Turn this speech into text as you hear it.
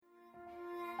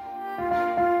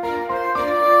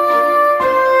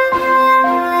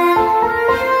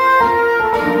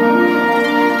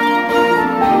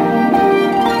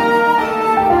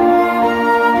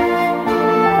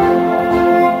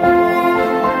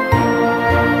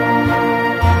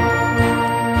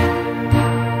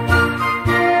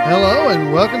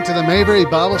Mayberry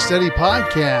Bible Study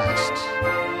Podcast.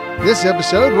 This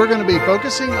episode, we're going to be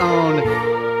focusing on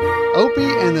Opie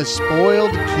and the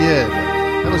Spoiled Kid.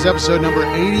 That was episode number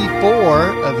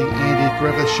 84 of the Andy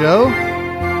Griffith Show.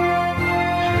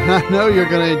 I know you're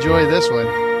going to enjoy this one.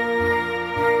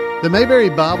 The Mayberry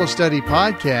Bible Study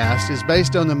Podcast is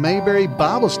based on the Mayberry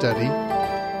Bible Study,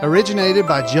 originated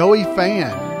by Joey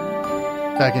Fan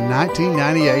back in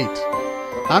 1998.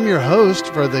 I'm your host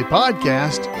for the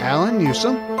podcast, Alan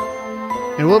Newsom,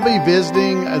 and we'll be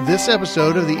visiting this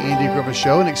episode of the Andy Griffith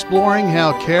Show and exploring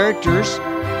how characters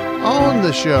on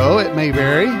the show at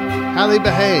Mayberry, how they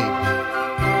behave.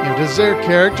 Does their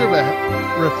character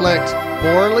reflect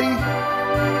poorly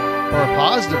or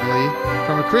positively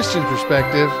from a Christian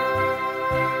perspective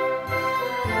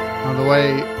on the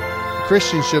way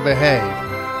Christians should behave?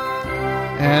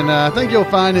 And I think you'll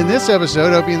find in this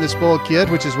episode, Opie and the Spoiled Kid,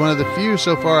 which is one of the few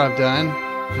so far I've done,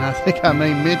 and I think I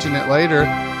may mention it later,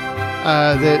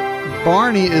 that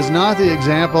Barney is not the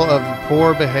example of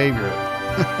poor behavior.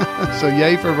 So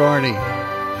yay for Barney.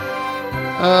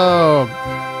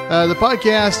 The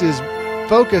podcast is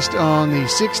focused on the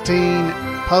 16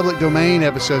 public domain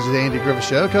episodes of the Andy Griffith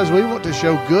Show because we want to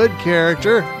show good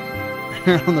character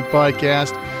here on the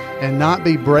podcast and not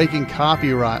be breaking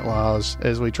copyright laws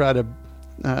as we try to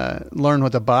learn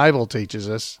what the Bible teaches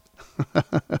us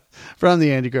from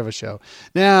the Andy Griffith Show.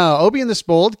 Now, Opie and the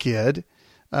Spoiled Kid.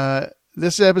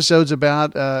 This episode's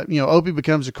about, Opie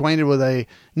becomes acquainted with a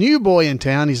new boy in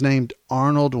town. He's named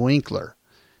Arnold Winkler.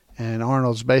 And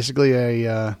Arnold's basically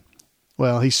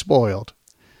he's spoiled.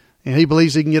 And he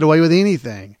believes he can get away with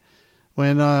anything.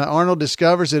 When Arnold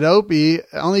discovers that Opie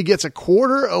only gets a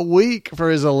quarter a week for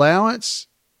his allowance,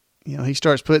 he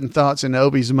starts putting thoughts in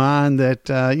Opie's mind that,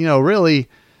 really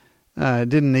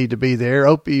didn't need to be there.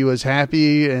 Opie was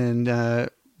happy and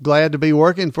glad to be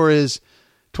working for his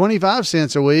 25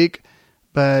 cents a week.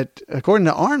 But according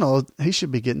to Arnold, he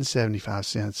should be getting 75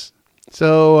 cents.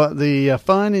 So the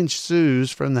fun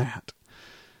ensues from that.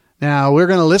 Now, we're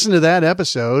going to listen to that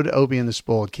episode, Opie and the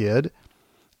Spoiled Kid.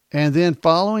 And then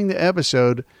following the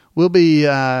episode, we'll be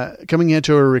coming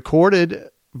into a recorded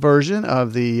version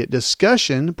of the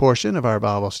discussion portion of our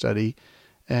Bible study.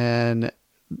 And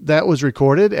that was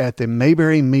recorded at the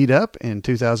Mayberry Meetup in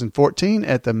 2014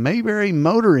 at the Mayberry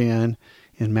Motor Inn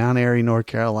in Mount Airy, North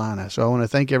Carolina. So I want to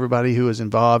thank everybody who was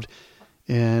involved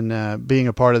in being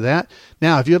a part of that.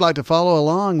 Now, if you'd like to follow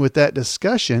along with that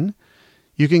discussion,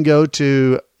 you can go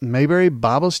to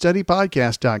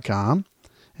MayberryBibleStudyPodcast.com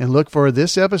and look for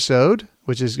this episode,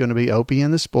 which is going to be Opie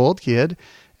and the Spoiled Kid.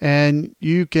 And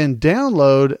you can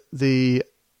download the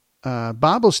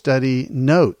Bible study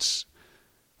notes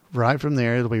right from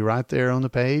there. It'll be right there on the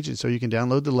page. And so you can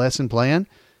download the lesson plan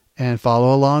and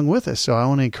follow along with us. So I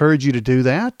want to encourage you to do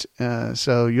that.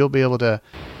 So you'll be able to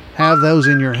have those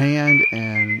in your hand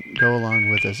and go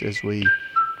along with us as we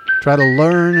try to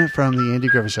learn from the Andy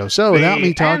Griffith Show. So without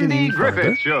me talking any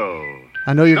further,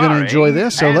 I know you're going to enjoy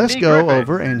this. So let's go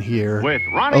over and hear with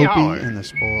Ronnie Opie Howard. And the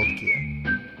Spoiled Kid.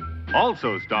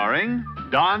 Also starring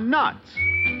Don Knotts.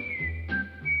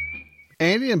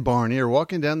 Andy and Barney are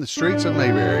walking down the streets of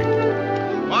Mayberry.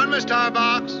 One, Miss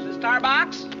Starbucks. Miss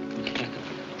Starbucks?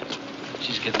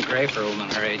 She's getting gray for a woman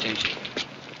her age, ain't she?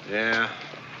 Yeah.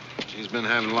 She's been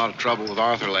having a lot of trouble with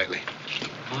Arthur lately.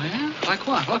 Oh, yeah? Like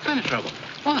what? What kind of trouble?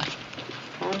 What?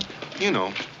 Well, you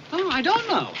know. Oh, I don't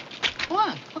know.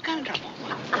 What? What kind of trouble?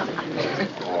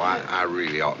 Oh, I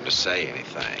really oughtn't to say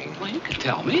anything. Well, you can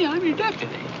tell me. I'm your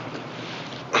deputy.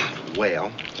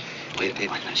 Well, Wait a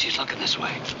minute. She's looking this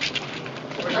way.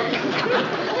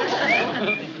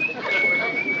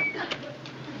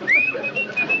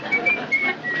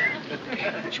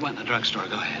 She went in the drugstore.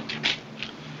 Go ahead.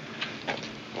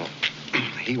 Well,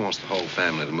 he wants the whole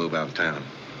family to move out of town.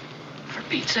 For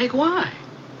Pete's sake, why?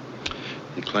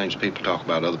 He claims people talk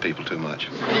about other people too much.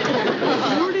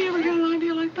 Where do you ever get an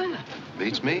idea like that?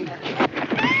 Beats me.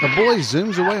 The boy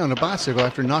zooms away on a bicycle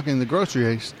after knocking the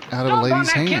groceries out of a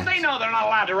lady's hand. Kids, they know they're not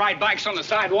allowed to ride bikes on the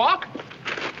sidewalk.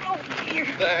 Oh, dear.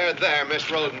 There, Miss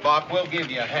Rodenbach. We'll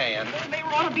give you a hand. There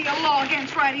ought to be a law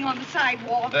against riding on the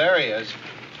sidewalk. There he is.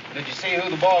 Did you see who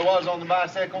the boy was on the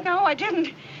bicycle? No, I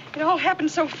didn't. It all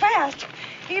happened so fast.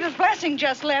 Edith Blessing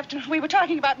just left, and we were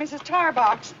talking about Mrs.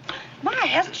 Tarbox. My,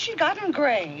 hasn't she gotten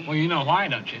gray? Well, you know why,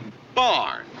 don't you?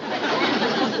 Barn.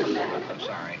 I'm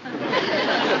sorry.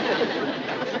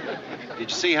 Did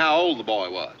you see how old the boy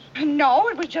was? No,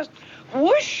 it was just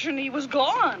whoosh, and he was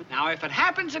gone. Now, if it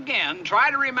happens again, try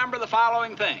to remember the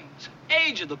following things.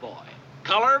 Age of the boy,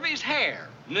 color of his hair,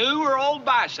 New or old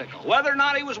bicycle, whether or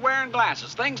not he was wearing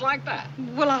glasses, things like that.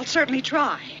 Well, I'll certainly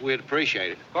try. We'd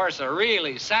appreciate it. Of course, a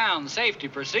really sound safety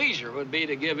procedure would be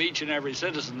to give each and every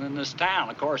citizen in this town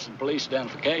a course in police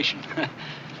identification. Of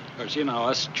course, you know,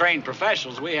 us trained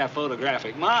professionals, we have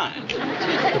photographic minds.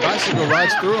 The bicycle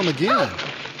rides through him again.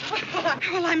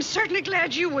 Well, I'm certainly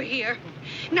glad you were here.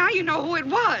 Now you know who it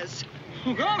was.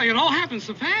 Oh, golly, it all happened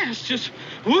so fast. Just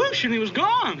whoosh, and he was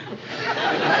gone.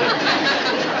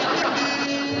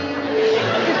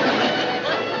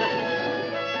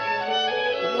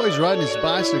 The boy's riding his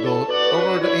bicycle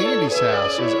over to Andy's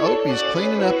house as Opie's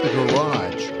cleaning up the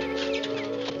garage.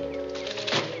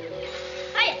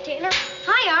 Hiya, Taylor.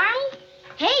 Hi, Arnold.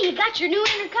 Hey, you got your new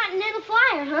Intercontinental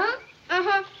Flyer, huh?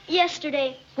 Uh-huh.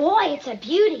 Yesterday. Boy, it's a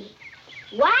beauty.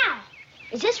 Wow.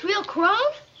 Is this real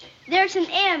chrome? There's an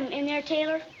M in there,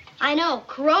 Taylor. I know,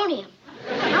 coronium.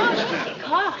 How much does it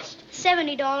cost?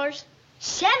 $70.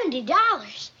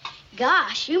 $70?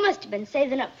 Gosh, you must have been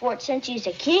saving up for it since you was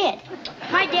a kid.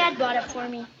 My dad bought it for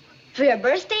me. For your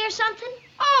birthday or something?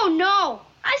 Oh, no.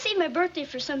 I saved my birthday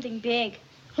for something big.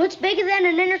 What's bigger than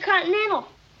an Intercontinental?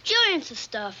 Giants of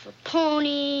stuff. A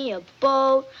pony, a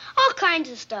boat, all kinds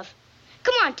of stuff.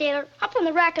 Come on, Taylor. Hop on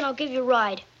the rack and I'll give you a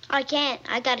ride. I can't.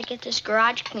 I gotta get this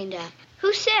garage cleaned out.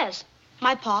 Who says?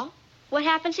 My pa. What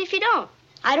happens if you don't?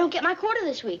 I don't get my quarter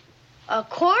this week. A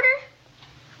quarter?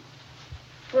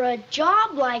 For a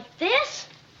job like this?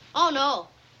 Oh, no.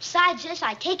 Besides this,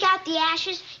 I take out the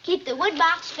ashes, keep the wood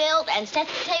box filled, and set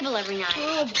the table every night.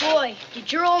 Oh, boy.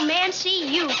 Did your old man see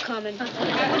you coming?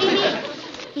 What do you mean?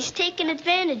 He's taking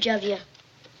advantage of you.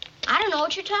 I don't know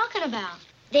what you're talking about.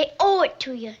 They owe it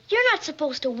to you. You're not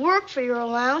supposed to work for your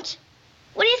allowance.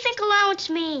 What do you think allowance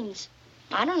means?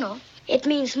 I don't know. It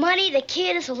means money the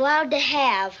kid is allowed to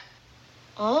have.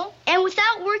 Oh? And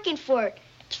without working for it.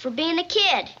 It's for being a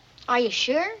kid. Are you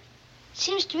sure?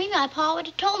 Seems to me my pa would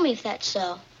have told me if that's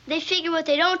so. They figure what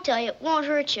they don't tell you, it won't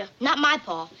hurt you. Not my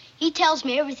pa. He tells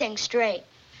me everything straight.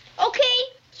 Okay,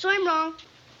 so I'm wrong.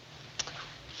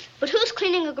 But who's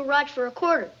cleaning a garage for a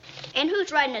quarter? And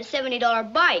who's riding a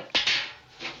 $70 bike?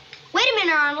 Wait a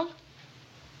minute, Arnold.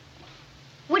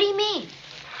 What do you mean?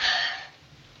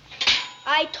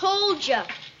 I told you.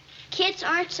 Kids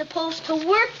aren't supposed to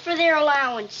work for their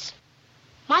allowance.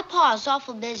 My pa's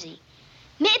awful busy.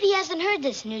 Maybe he hasn't heard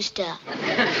this new stuff.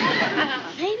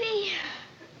 Maybe.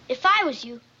 If I was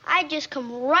you, I'd just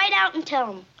come right out and tell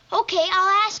him. Okay,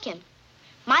 I'll ask him.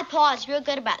 My pa is real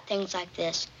good about things like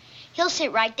this. He'll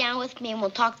sit right down with me and we'll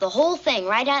talk the whole thing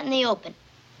right out in the open.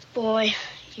 Boy,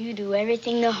 you do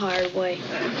everything the hard way.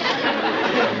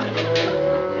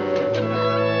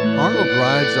 Arnold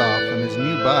rides off on his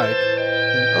new bike,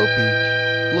 and Opie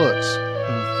looks in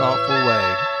a thoughtful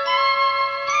way.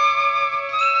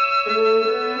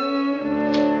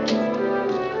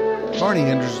 Barney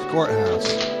enters the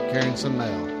courthouse, carrying some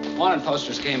mail. Wanted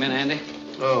posters came in, Andy.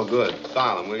 Oh, good.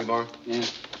 File them, will you, Barn? Yeah.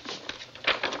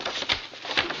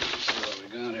 What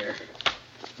we got here?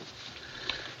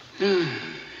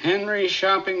 Henry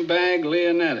shopping bag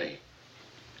Leonetti.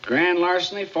 Grand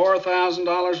larceny,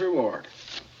 $4,000 reward.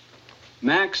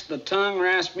 Max the Tongue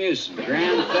Rasmussen,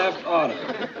 grand theft auto.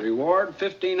 Reward,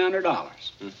 $1,500.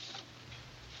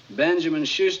 Benjamin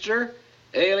Schuster,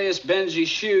 alias Benji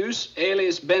Shoes,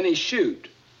 alias Benny Shoot.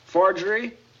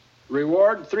 Forgery,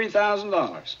 reward,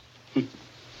 $3,000.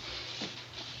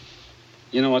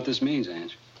 You know what this means,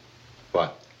 Ange?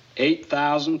 What?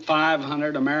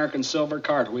 8,500 American silver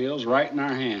cartwheels right in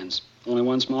our hands. Only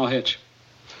one small hitch.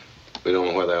 We don't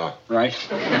know where they are. Right?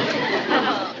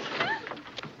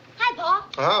 Hi, Pa.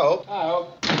 Oh.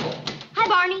 Oh. Hi,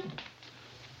 Barney.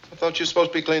 I thought you were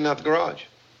supposed to be cleaning out the garage.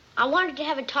 I wanted to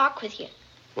have a talk with you.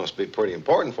 Must be pretty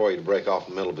important for you to break off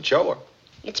in the middle of a chore.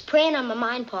 It's preying on my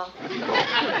mind, Pa.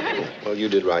 Well, you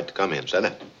did right to come in. Sit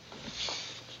down.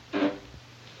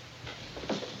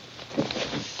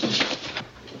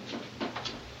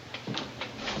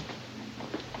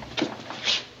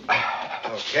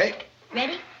 Okay.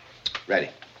 Ready? Ready.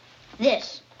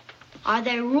 This. Are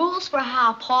there rules for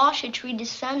how Pa should treat his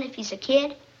son if he's a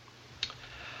kid?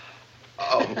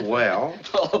 Oh, well.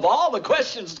 Well, of all the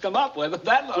questions to come up with,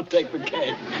 that don't take the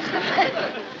cake.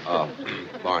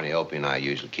 Barney, Opie, and I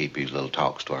usually keep these little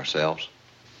talks to ourselves.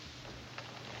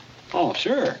 Oh,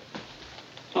 sure.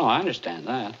 Oh, I understand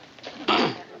that.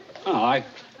 Oh, I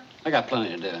got plenty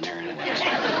to do in here anyways.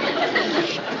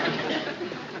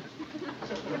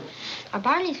 Are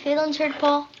Barney's feelings hurt,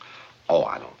 Pa? Oh,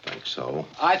 I don't think so.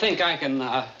 I think I can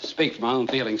speak for my own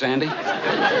feelings, Andy.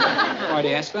 Why do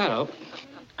you ask that, Ope?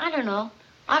 I don't know.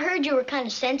 I heard you were kind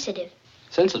of sensitive.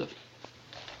 Sensitive?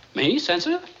 Me?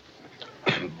 Sensitive?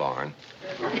 Barn,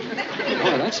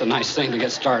 Well, that's a nice thing to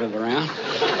get started around.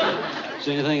 If there's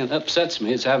anything that upsets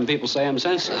me, it's having people say I'm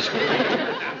sensitive.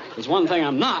 There's one thing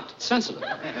I'm not, sensitive.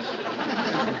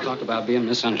 Talk about being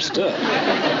misunderstood.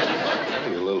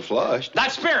 You're a little flushed.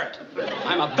 That's spirit.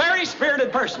 I'm a very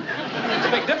spirited person. It's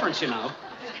a big difference, you know.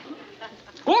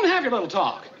 Go on and have your little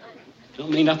talk.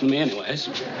 Don't mean nothing to me anyways.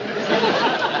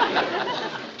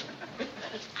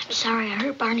 I'm sorry I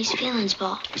hurt Barney's feelings,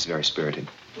 Paul. He's very spirited.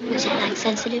 Is that like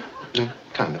sensitive? Yeah,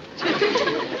 kind of.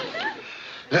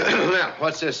 Now,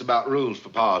 what's this about rules for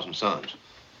pa's and sons?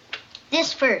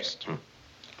 This first.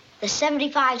 The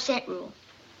 75-cent rule.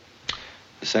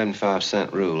 The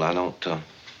 75-cent rule. I don't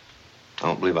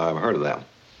believe I ever heard of that one.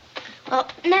 Well,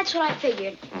 and that's what I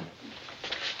figured.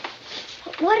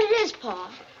 What it is,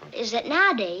 Pa, is that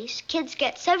nowadays kids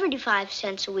get 75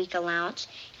 cents a week allowance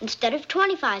instead of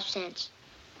 25 cents.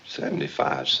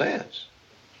 75 cents?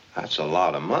 That's a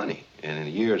lot of money. And in a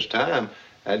year's time,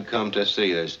 that'd come to,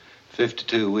 see, there's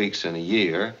 52 weeks in a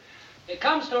year. It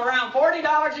comes to around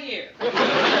 $40 a year.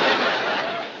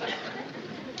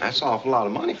 That's an awful lot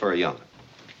of money for a young'un.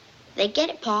 They get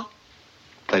it, Pa.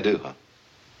 They do, huh?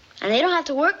 And they don't have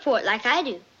to work for it like I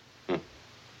do.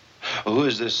 Well, who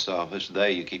is this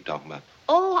they you keep talking about?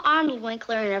 Oh, Arnold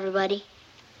Winkler and everybody.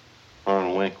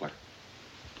 Arnold Winkler.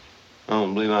 I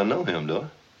don't believe I know him, do I?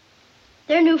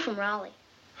 They're new from Raleigh.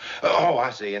 Oh,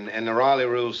 I see. And the Raleigh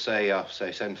rules say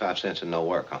 75 cents and no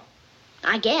work, huh?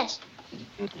 I guess.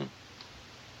 Mm-mm.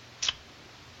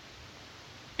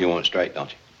 You want it straight,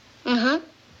 don't you? Uh-huh.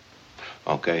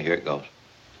 Okay, here it goes.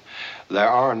 There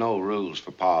are no rules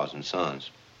for pa's and sons.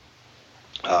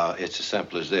 It's as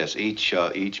simple as this.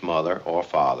 Each mother or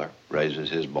father raises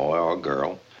his boy or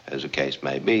girl, as the case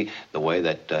may be, the way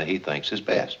that he thinks is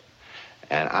best.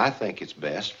 And I think it's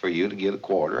best for you to get a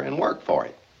quarter and work for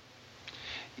it.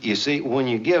 You see, when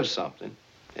you give something,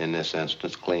 in this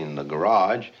instance, cleaning the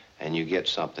garage, and you get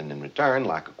something in return,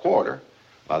 like a quarter,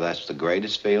 well, that's the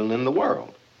greatest feeling in the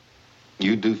world.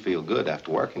 You do feel good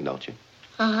after working, don't you?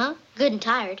 Uh-huh. Good and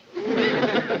tired.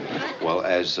 Well,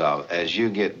 as you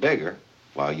get bigger,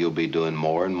 well, you'll be doing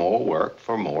more and more work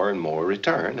for more and more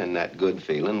return, and that good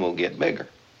feeling will get bigger.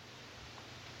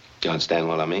 You understand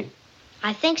what I mean?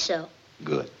 I think so.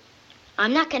 Good.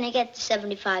 I'm not going to get the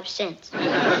 75 cents.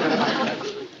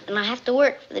 And I have to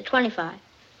work for the 25.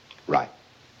 Right.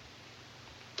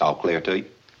 All clear to you?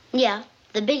 Yeah.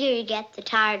 The bigger you get, the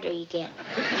tireder you get.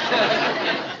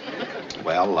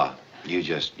 Well, you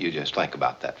just think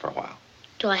about that for a while.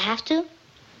 Do I have to?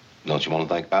 Don't you want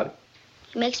to think about it?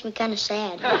 It makes me kind of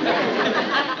sad.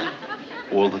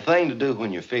 Well, the thing to do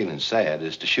when you're feeling sad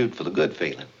is to shoot for the good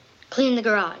feeling. Clean the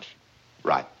garage.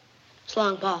 Right. So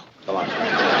long, Paul. So long.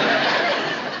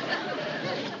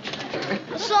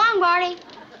 So long, Barney.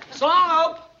 So long,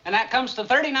 Hope. And that comes to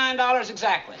 $39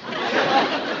 exactly.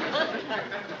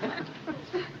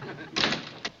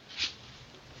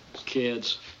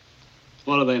 Kids.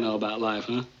 What do they know about life,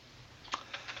 huh?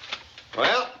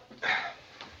 Well,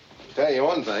 tell you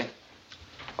one thing.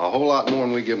 A whole lot more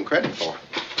than we give them credit for.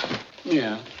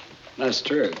 Yeah, that's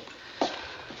true.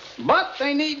 But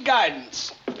they need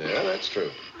guidance. Yeah, that's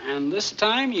true. And this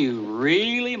time you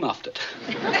really muffed it.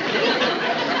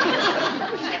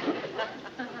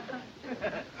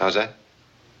 How's that?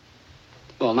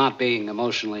 Well, not being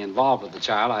emotionally involved with the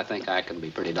child, I think I can be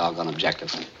pretty doggone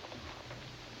objective.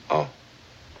 Oh.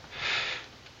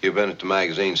 You've been at the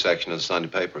magazine section of the Sunday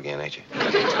paper again, ain't you?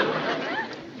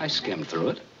 I skimmed through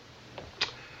it.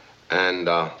 And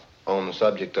on the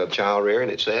subject of child rearing,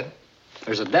 it said?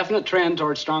 There's a definite trend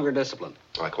towards stronger discipline.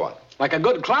 Like what? Like a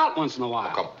good clout once in a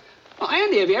while. Oh, come on. Well,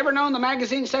 Andy, have you ever known the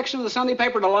magazine section of the Sunday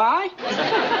paper to lie?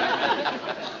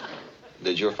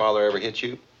 Did your father ever hit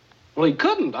you? Well, he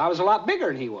couldn't. I was a lot bigger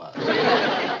than he was.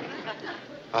 I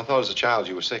thought as a child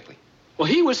you were sickly. Well,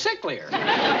 he was sicklier.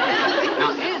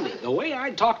 Now, Andy, the way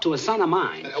I'd talk to a son of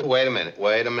mine... Wait a minute.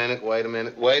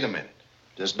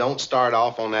 Just don't start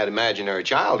off on that imaginary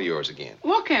child of yours again.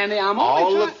 Look, Andy, I'm only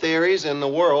All trying... the theories in the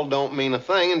world don't mean a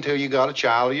thing until you got a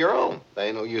child of your own. They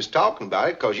ain't no use talking about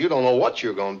it because you don't know what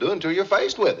you're going to do until you're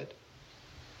faced with it.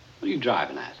 What are you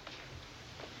driving at?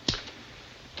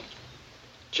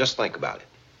 Just think about it.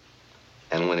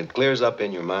 And when it clears up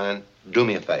in your mind, do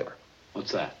me a favor.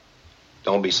 What's that?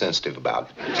 Don't be sensitive about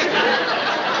it.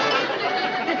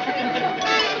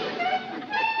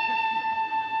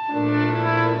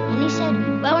 And he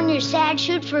said, well, when you're sad,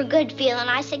 shoot for a good feeling.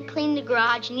 I said, clean the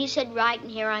garage. And you said, right, and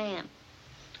here I am.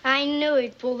 I knew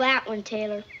he'd pull that one,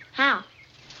 Taylor. How?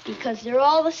 Because they're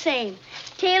all the same.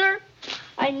 Taylor,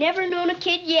 I've never known a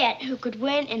kid yet who could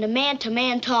win in a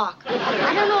man-to-man talk.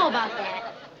 I don't know about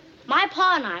that. My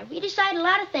pa and I, we decide a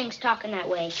lot of things talking that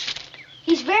way.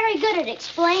 He's very good at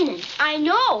explaining. I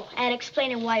know, at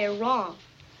explaining why you're wrong.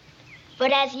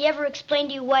 But has he ever explained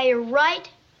to you why you're right?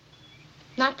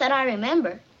 Not that I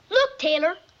remember. Look,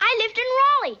 Taylor, I lived in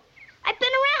Raleigh. I've been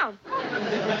around.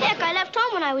 Heck, I left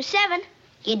home when I was 7.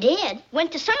 You did?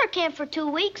 Went to summer camp for 2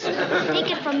 weeks.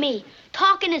 Take it from me.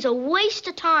 Talking is a waste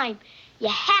of time. You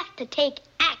have to take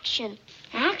action.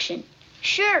 Action?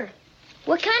 Sure.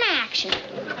 What kind of action?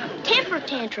 Temper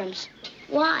tantrums.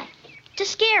 Why? To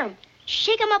scare 'em.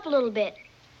 Shake 'em up a little bit.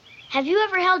 Have you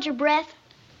ever held your breath?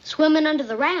 Swimming under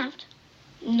the raft?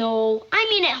 No, I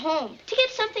mean at home. To get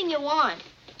something you want.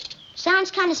 Sounds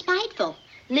kind of spiteful.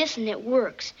 Listen, it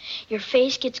works. Your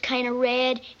face gets kind of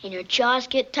red and your jaws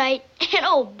get tight. And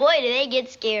oh boy, do they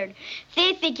get scared.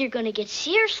 They think you're going to get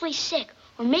seriously sick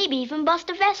or maybe even bust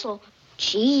a vessel.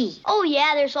 Gee. Oh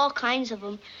yeah, there's all kinds of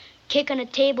them. Kicking a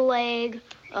table leg,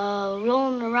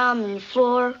 rolling around on the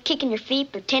floor, kicking your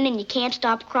feet, pretending you can't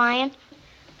stop crying.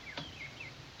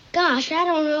 Gosh, I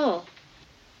don't know.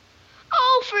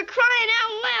 Oh, for crying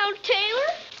out loud,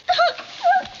 Taylor.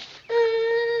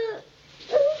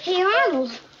 Hey,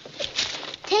 Arnold.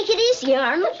 Take it easy,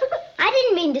 Arnold. I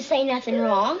didn't mean to say nothing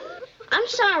wrong. I'm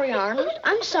sorry, Arnold.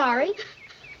 I'm sorry.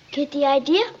 Get the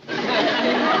idea?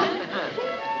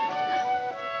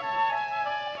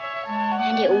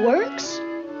 And it works.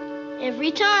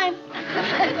 Every time.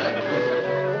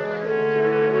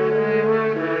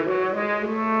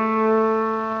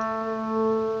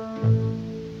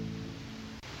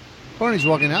 Barney's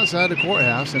walking outside the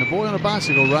courthouse, and a boy on a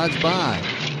bicycle rides by.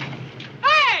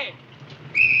 Hey!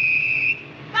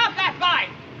 Stop that bike!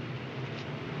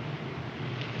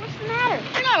 What's the matter?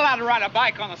 You're not allowed to ride a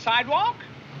bike on the sidewalk.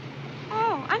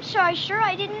 Oh, I'm sorry, sir.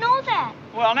 I didn't know that.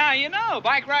 Well, now you know.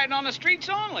 Bike riding on the streets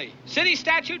only. City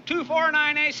Statute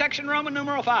 249A, Section Roman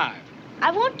numeral 5.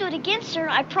 I won't do it again, sir.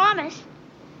 I promise.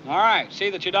 All right,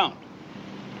 see that you don't.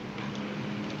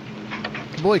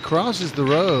 The boy crosses the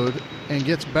road and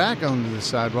gets back onto the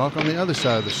sidewalk on the other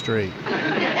side of the street.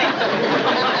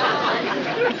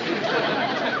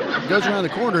 Goes around the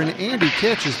corner, and Andy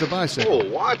catches the bicycle. Oh,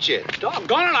 watch it.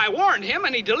 Doggone it, I warned him,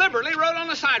 and he deliberately rode on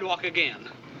the sidewalk again.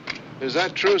 Is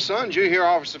that true, son? Did you hear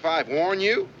Officer Fife warn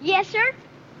you? Yes, sir.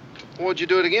 What'd you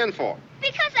do it again for?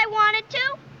 Because I wanted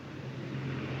to.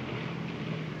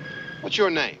 What's your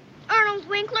name? Arnold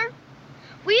Winkler.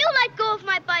 Will you let go of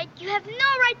my bike? You have no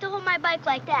right to hold my bike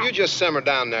like that. You just simmer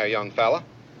down there, young fella.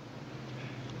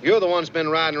 You're the one's been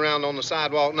riding around on the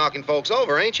sidewalk knocking folks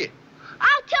over, ain't you?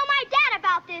 I'll tell my dad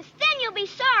about this. Then you'll be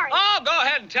sorry. Oh, go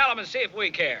ahead and tell him and see if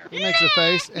we care. He makes a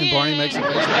face, and Barney makes a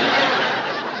face.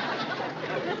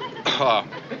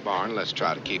 Barn, let's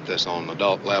try to keep this on an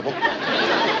adult level.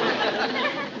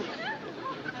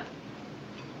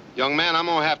 Young man, I'm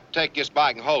gonna have to take this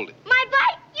bike and hold it. My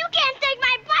bike? You can't take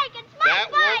my bike. It's my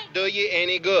That bike. won't do you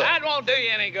any good. That won't do you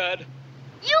any good.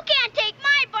 You can't take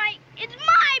my bike. It's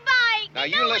my bike. Now, No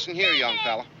you one's listen here, taking young it.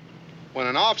 fella. When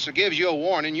an officer gives you a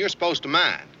warning, you're supposed to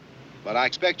mind. But I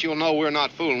expect you'll know we're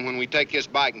not fooling when we take this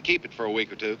bike and keep it for a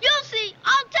week or two. You'll see.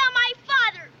 I'll tell my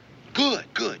father. Good,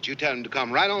 good. You tell him to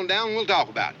come right on down and we'll talk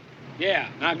about it. Yeah,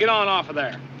 now get on off of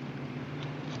there.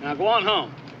 Now go on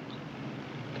home.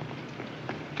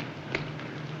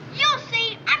 You'll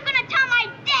see. I'm going to tell my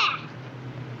dad.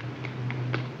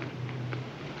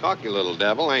 Cocky little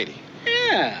devil, ain't he?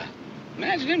 Yeah.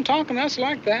 Imagine him talking to us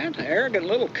like that. Arrogant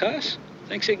little cuss.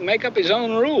 Thinks he can make up his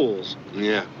own rules.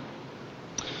 Yeah.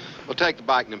 Well, take the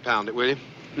bike and impound it, will you?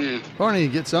 Yeah. Barney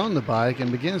gets on the bike and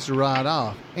begins to ride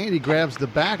off. Andy grabs the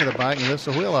back of the bike and lifts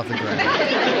the wheel off the ground.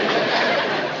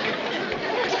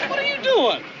 What are you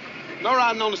doing? No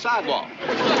riding on the sidewalk.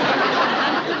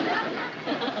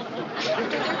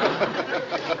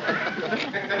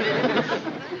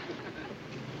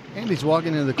 Andy's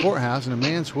walking into the courthouse, and a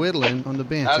man's whittling on the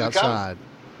bench How's it outside.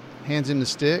 Hands him the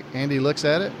stick. Andy looks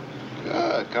at it.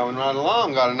 Good. Coming right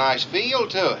along. Got a nice feel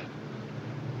to it.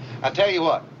 I tell you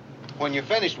what. When you're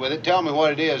finished with it, tell me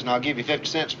what it is, and I'll give you 50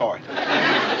 cents for it. He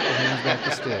hands back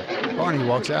the stick. Barney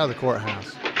walks out of the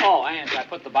courthouse. Oh, Ange, I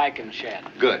put the bike in the shed.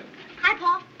 Good. Hi,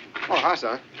 Pa. Oh, hi,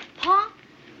 son. Pa,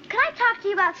 can I talk to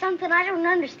you about something I don't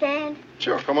understand?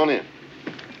 Sure, come on in.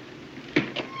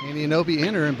 Andy and Opie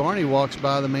enter, and Barney walks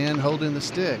by the man holding the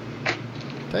stick.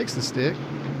 Takes the stick.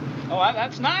 Oh,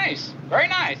 that's nice. Very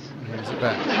nice. And hands it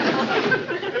back.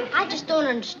 I just don't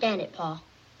understand it, Pa.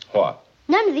 What?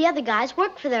 None of the other guys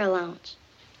work for their allowance.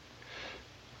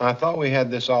 I thought we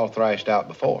had this all thrashed out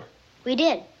before. We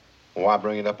did. Well, why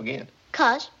bring it up again?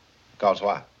 'Cause. Cause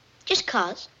why? Just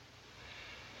 'cause.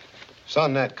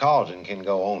 Son, that causing can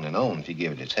go on and on if you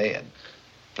give it its head.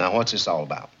 Now, what's this all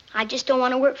about? I just don't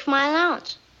want to work for my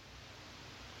allowance.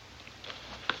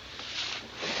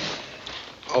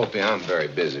 Opie, I'm very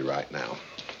busy right now.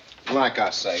 Like I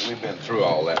say, we've been through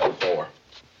all that before.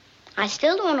 I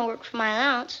still don't want to work for my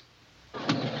allowance.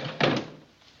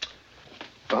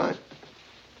 Fine.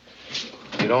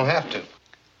 You don't have to.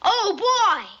 Oh,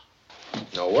 boy!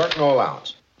 No work, no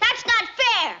allowance. That's not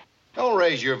fair! Don't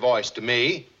raise your voice to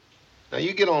me. Now,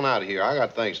 you get on out of here. I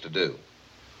got things to do.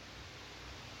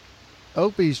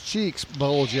 Opie's cheeks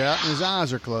bulge out and his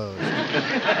eyes are closed.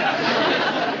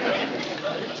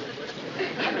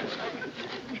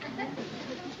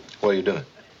 What are you doing?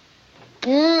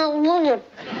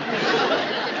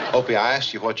 Opie, I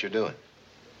asked you what you're doing.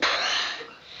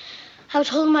 I was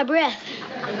holding my breath.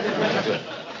 Good.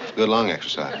 Good lung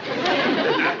exercise.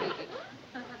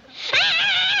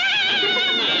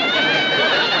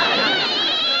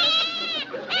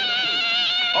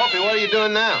 Opie, what are you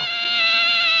doing now?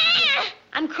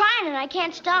 I'm crying and I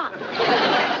can't stop.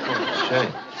 Oh,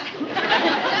 shame.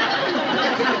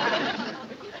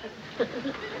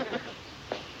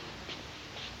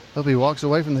 Opie walks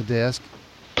away from the desk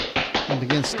and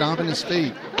begins stomping his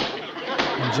feet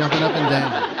and jumping up and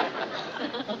down.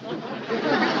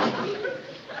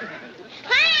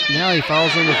 Now he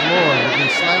falls on the floor and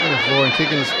begins slapping the floor and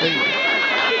kicking his feet.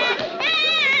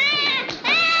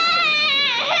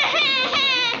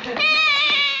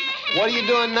 What are you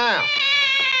doing now?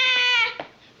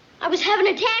 I was having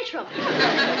a tantrum.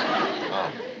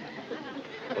 Oh.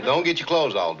 Well, don't get your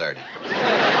clothes all dirty.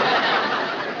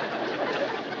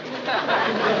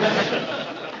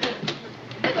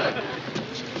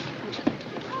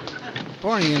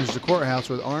 Barney enters the courthouse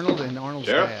with Arnold and Arnold's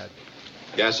Sheriff? dad.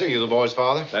 Yes, sir. You the boy's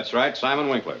father? That's right, Simon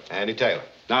Winkler. Andy Taylor.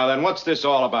 Now then, what's this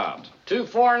all about?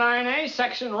 249A,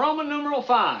 section Roman numeral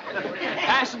 5.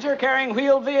 Passenger carrying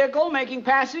wheeled vehicle making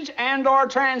passage and/or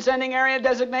transcending area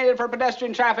designated for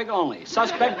pedestrian traffic only.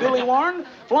 Suspect duly warned,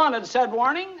 flaunted said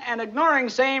warning, and ignoring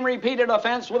same repeated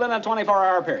offense within a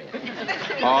 24-hour period.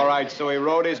 All right, so he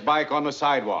rode his bike on the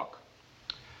sidewalk.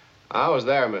 I was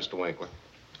there, Mr. Winkler.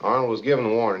 Arnold was given a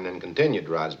warning and continued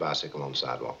to ride his bicycle on the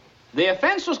sidewalk. The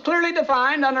offense was clearly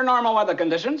defined under normal weather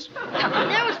conditions. There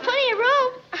was plenty of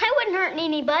room. I wasn't hurting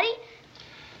anybody.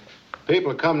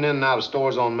 People are coming in and out of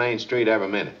stores on Main Street every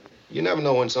minute. You never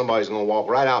know when somebody's going to walk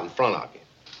right out in front of you.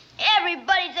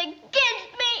 Everybody's against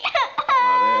me.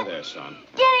 Now, there, son.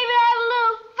 Can't even have a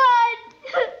little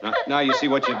fun. Now, you see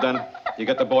what you've done? You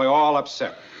got the boy all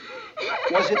upset.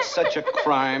 Was it such a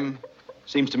crime?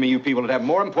 Seems to me you people would have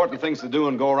more important things to do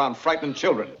than go around frightening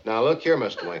children. Now, look here,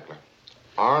 Mr. Winkler.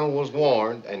 Arnold was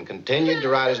warned and continued to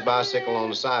ride his bicycle on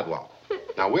the sidewalk.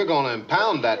 Now, we're going to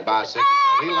impound that bicycle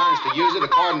until he learns to use it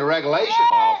according to regulation.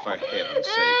 Oh, for heaven's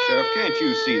sake, Sheriff, can't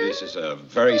you see this is a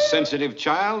very sensitive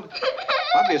child?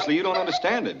 Obviously, you don't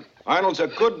understand him. Arnold's a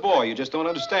good boy. You just don't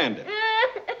understand him.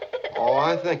 Oh,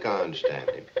 I think I understand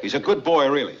him. He's a good boy,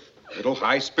 really. A little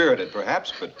high-spirited,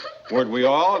 perhaps, but weren't we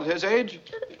all at his age?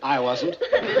 I wasn't.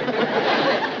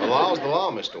 The law's the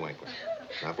law, Mr. Winkler.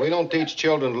 Now, if we don't teach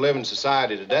children to live in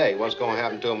society today, what's going to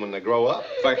happen to them when they grow up?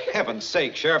 For heaven's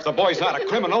sake, Sheriff, the boy's not a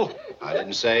criminal. I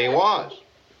didn't say he was.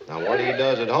 Now, what he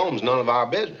does at home's none of our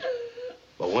business.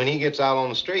 But when he gets out on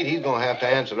the street, he's going to have to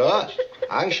answer to us.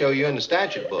 I can show you in the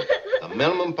statute book. The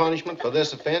minimum punishment for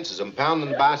this offense is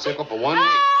impounding the bicycle for 1 week.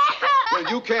 Well,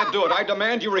 you can't do it. I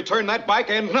demand you return that bike,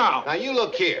 and now. Now, you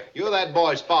look here. You're that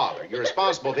boy's father. You're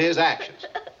responsible for his actions.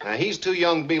 Now, he's too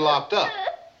young to be locked up.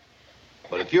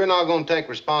 But if you're not going to take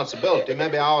responsibility,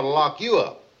 maybe I ought to lock you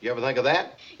up. You ever think of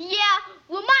that? Yeah,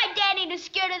 well, my dad ain't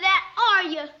scared of that, are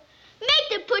you? Make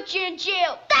them put you in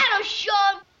jail. That'll show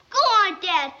them. Go on,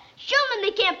 Dad. Show them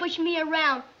they can't push me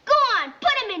around. Go on,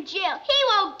 put him in jail. He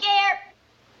won't care.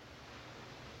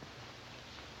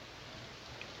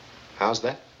 How's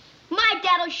that? My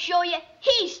dad'll show you.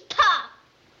 He's tough.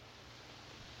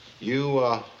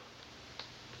 You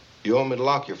want me to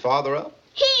lock your father up?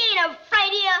 He ain't afraid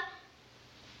of you.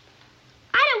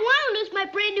 I don't want to lose my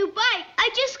brand new bike. I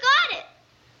just got it.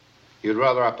 You'd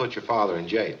rather I put your father in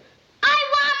jail? I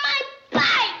want my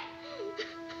bike.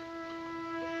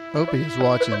 Opie is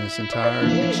watching this entire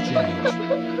exchange.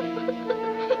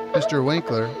 Mr.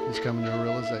 Winkler is coming to a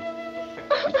realization.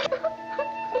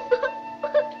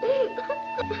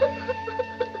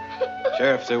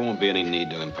 Sheriff, there won't be any need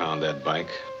to impound that bike.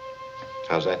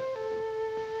 How's that?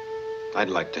 I'd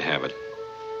like to have it.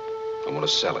 I want to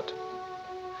sell it.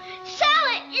 Sell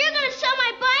it? You're going to sell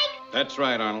my bike? That's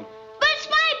right, Arnold. But it's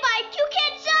my bike. You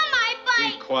can't sell my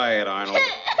Be bike. quiet, Arnold.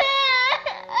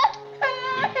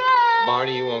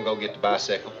 Barney, you want to go get the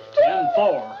bicycle? 10-4.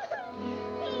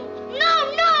 No.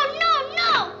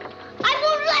 I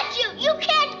won't let you. You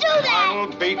can't do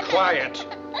Arnold, be quiet.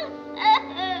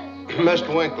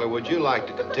 Mr. Winkler, would you like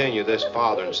to continue this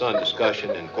father and son discussion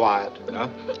in quiet? Huh?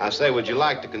 I say, would you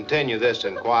like to continue this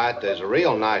in quiet? There's a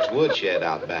real nice woodshed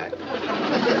out back.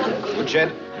 Woodshed?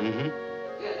 Mm-hmm.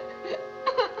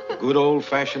 Good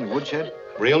old-fashioned woodshed?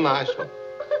 Real nice one.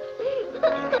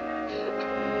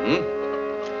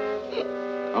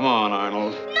 Come on,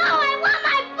 Arnold. No, I want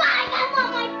my bike! I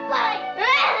want my bike!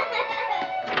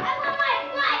 I want my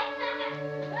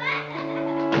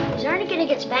bike! Is Arnie gonna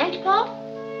get spanked, Paul?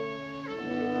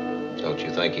 Don't you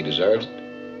think he deserves it?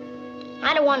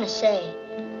 I don't want to say.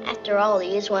 After all,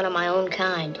 he is one of my own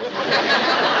kind.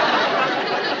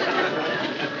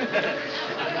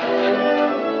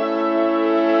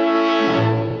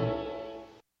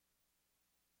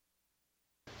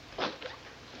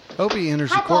 Opie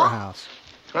enters Hi, the Paul. courthouse.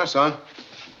 Hi, son.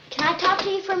 Can I talk to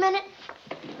you for a minute?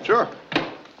 Sure.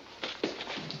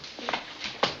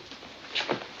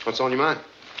 What's on your mind?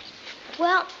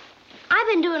 Well, I've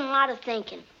been doing a lot of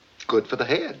thinking. Good for the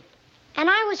head. And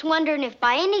I was wondering if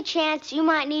by any chance you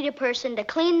might need a person to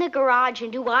clean the garage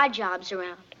and do odd jobs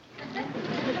around.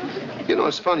 You know,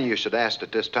 it's funny you should ask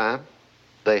at this time.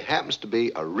 There happens to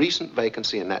be a recent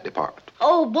vacancy in that department.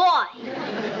 Oh, boy.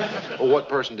 Well, what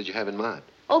person did you have in mind?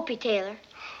 Opie Taylor.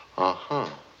 Uh-huh.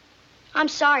 I'm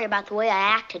sorry about the way I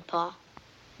acted, Paul.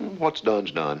 What's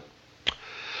done's done.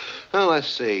 Well, let's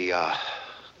see.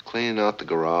 Cleaning out the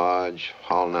garage,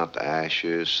 hauling out the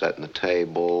ashes, setting the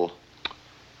table.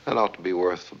 That ought to be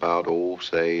worth about,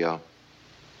 say,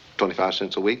 25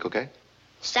 cents a week, okay?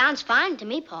 Sounds fine to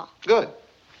me, Paul. Good.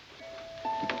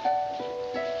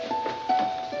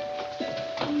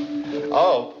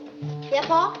 Oh, Yeah,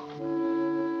 Paul?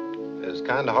 it was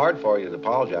kind of hard for you to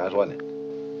apologize, wasn't it?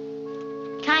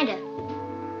 Kinda.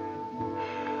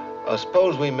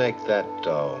 Suppose we make that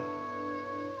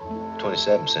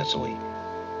 27 cents a week.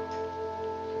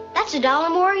 That's $1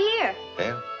 more a year.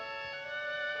 Yeah.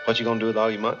 What you gonna do with all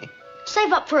your money?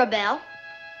 Save up for a bell.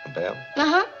 A bell?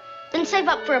 Uh-huh. Then save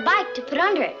up for a bike to put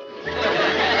under it.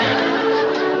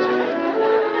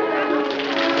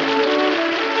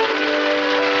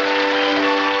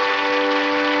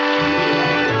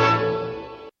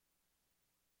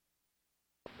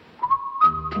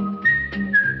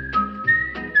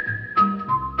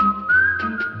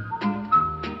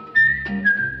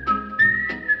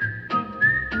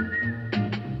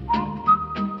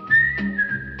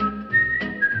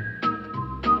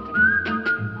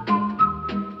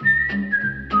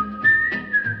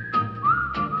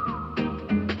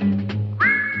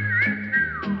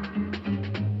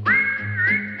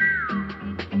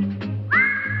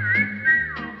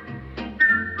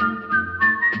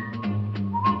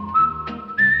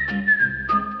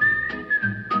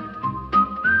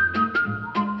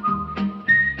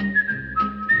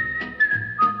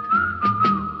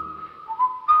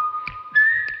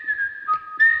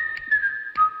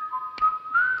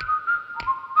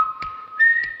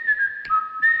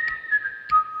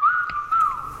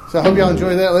 So I hope y'all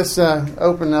enjoy that. Let's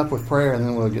open up with prayer, and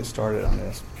then we'll get started on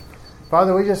this.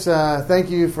 Father, we just thank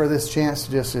you for this chance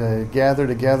to just gather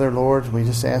together, Lord. We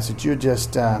just ask that you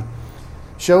just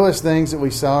show us things that we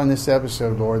saw in this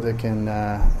episode, Lord, that can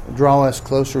draw us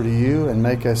closer to you and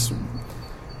make us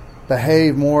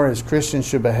behave more as Christians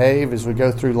should behave as we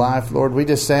go through life, Lord. We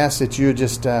just ask that you would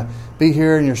just be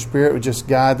here and your Spirit would just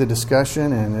guide the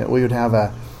discussion, and that we would have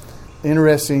a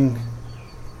interesting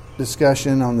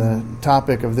discussion on the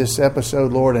topic of this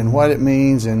episode, Lord, and what it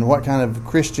means and what kind of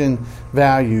Christian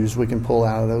values we can pull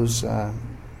out of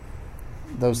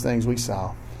those things we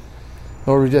saw.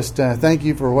 Lord, we just thank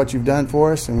you for what you've done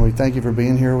for us, and we thank you for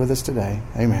being here with us today.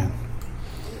 Amen.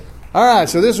 All right,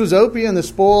 so this was Opie and the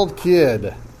Spoiled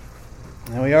Kid.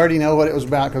 And we already know what it was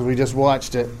about because we just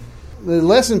watched it. The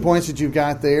lesson points that you've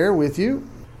got there with you.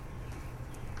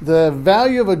 The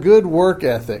value of a good work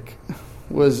ethic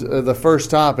was the first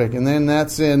topic. And then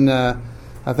that's in, I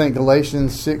think,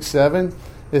 Galatians 6:7.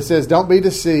 It says, "Don't be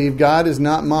deceived. God is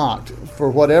not mocked. For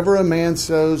whatever a man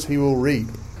sows, he will reap."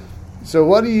 So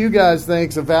what do you guys think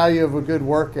is the value of a good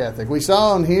work ethic? We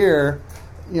saw on here,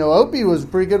 Opie was a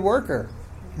pretty good worker.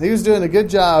 He was doing a good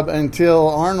job until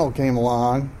Arnold came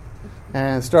along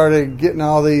and started getting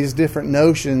all these different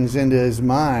notions into his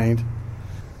mind.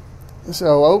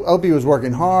 So Opie was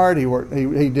working hard.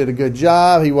 He did a good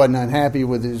job. He wasn't unhappy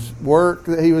with his work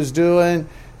that he was doing.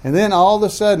 And then all of a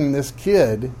sudden, this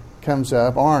kid comes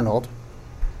up, Arnold,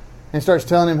 and starts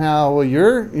telling him how, well,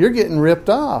 you're getting ripped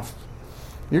off.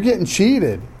 You're getting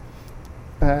cheated.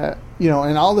 And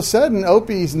all of a sudden,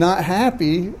 Opie's not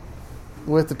happy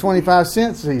with the 25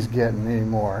 cents he's getting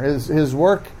anymore. His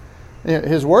work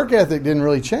his work ethic didn't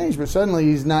really change, but suddenly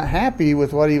he's not happy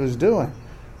with what he was doing.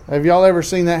 Have y'all ever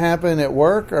seen that happen at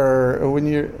work or when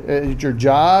you're at your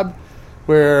job,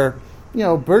 where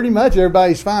pretty much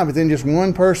everybody's fine, but then just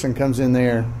one person comes in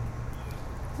there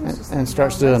and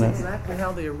starts doing it? That's exactly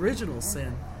how the original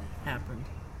sin happened.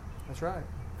 That's right.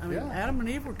 I mean, Adam and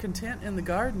Eve were content in the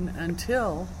garden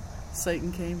until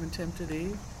Satan came and tempted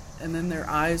Eve, and then their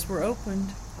eyes were opened.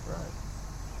 Right.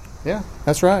 Yeah,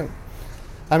 that's right.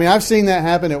 I mean, I've seen that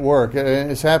happen at work.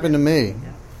 It's happened to me. Yeah.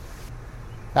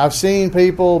 I've seen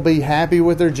people be happy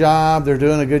with their job. They're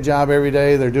doing a good job every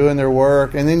day. They're doing their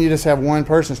work. And then you just have one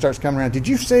person starts coming around. Did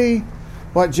you see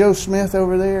what Joe Smith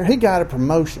over there? He got a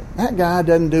promotion. That guy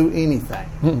doesn't do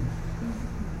anything.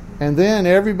 And then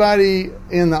everybody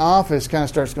in the office kind of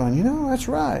starts going, that's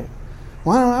right.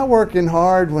 Why don't I work in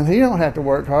hard when he don't have to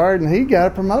work hard, and he got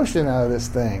a promotion out of this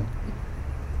thing?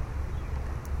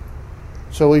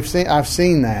 So I've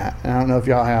seen that. I don't know if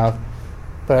y'all have,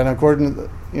 but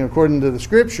according to the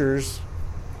scriptures,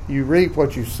 you reap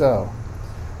what you sow.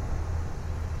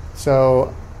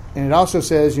 So, and it also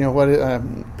says,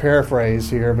 paraphrase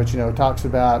here, but it talks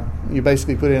about you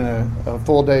basically put in a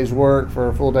full day's work for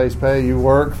a full day's pay. You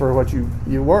work for what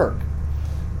you work.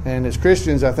 And as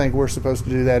Christians, I think we're supposed to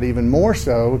do that even more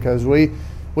so, because we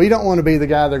don't want to be the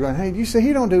guy they're going, hey, you say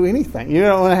he don't do anything. You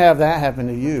don't want to have that happen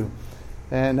to you.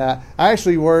 And I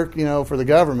actually work, for the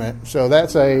government, so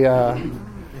that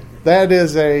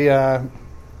is a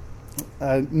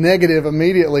negative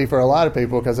immediately for a lot of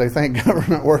people, because they think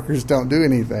government workers don't do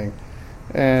anything.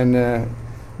 And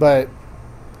but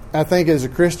I think as a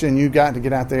Christian, you've got to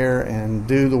get out there and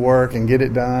do the work and get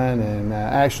it done, and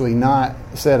actually not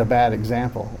set a bad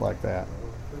example like that.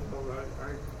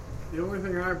 The only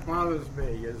thing that bothers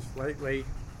me is lately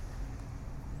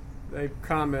they've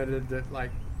commented that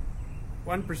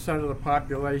 1% of the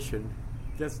population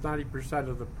gets 90%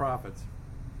 of the profits.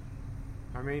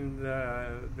 I mean,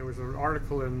 there was an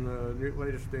article in the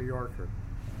latest New Yorker.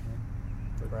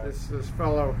 Right. This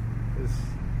fellow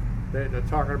they're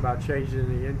talking about changing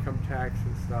the income tax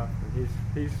and stuff, and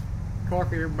he's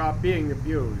talking about being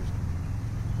abused.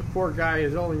 The poor guy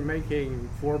is only making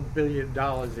 $4 billion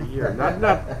a year,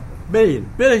 not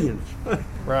billions.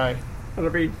 Right. I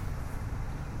mean,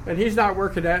 and he's not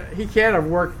working he can't have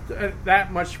worked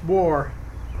that much more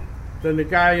than the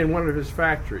guy in one of his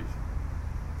factories.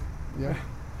 Yeah.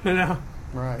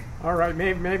 Right. All right,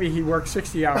 maybe he works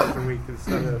 60 hours a week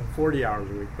instead of 40 hours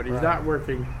a week, but he's not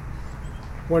working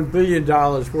 $1 billion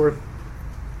worth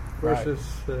versus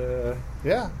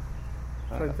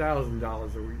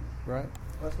 $10,000 a week. Right.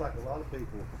 That's like a lot of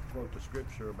people quote the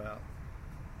scripture about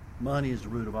money is the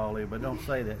root of all evil, but don't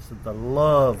say that. So the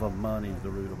love of money is the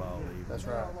root of all evil. That's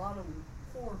right. There are a lot of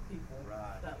poor people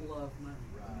that love money.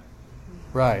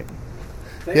 Right.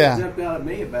 The thing that jumped out at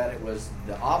me about it was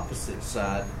the opposite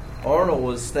side. Arnold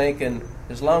was thinking,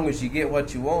 as long as you get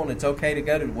what you want, it's okay to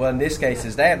go to, well, in this case,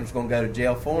 his dad was going to go to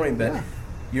jail for him, but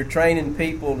you're training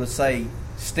people to say,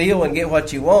 steal and get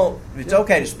what you want. It's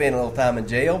okay to spend a little time in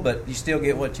jail, but you still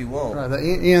get what you want. Right.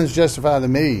 The ends justify the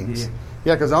means.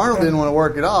 Yeah, because Arnold didn't want to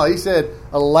work at all. He said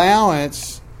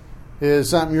allowance is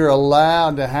something you're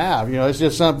allowed to have. It's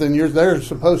just something they're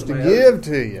supposed to give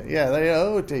to you. Yeah, they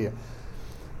owe it to you.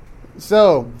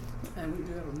 So, and we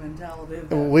do have a mentality of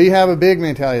that. We have a big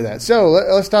mentality of that. So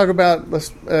let's talk about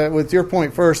with your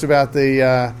point first about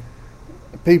the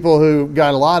people who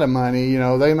got a lot of money.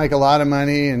 They make a lot of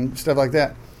money and stuff like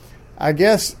that. I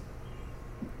guess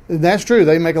that's true.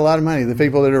 They make a lot of money. The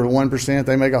people that are 1%,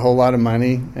 they make a whole lot of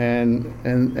money,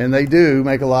 and they do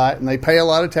make a lot, and they pay a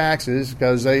lot of taxes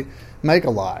because they make a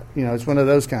lot. It's one of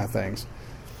those kind of things.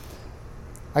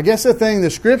 I guess the thing the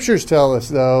scriptures tell us,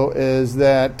 though, is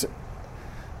that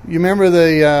you remember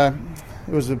it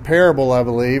was a parable, I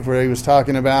believe, where he was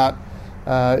talking about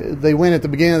they went at the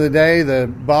beginning of the day, the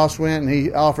boss went and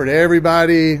he offered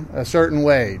everybody a certain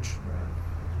wage.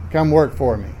 Come work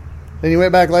for me. Then he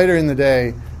went back later in the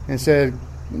day and said,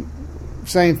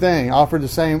 same thing, offered the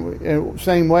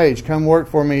same wage. Come work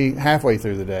for me halfway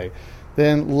through the day.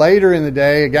 Then later in the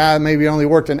day, a guy maybe only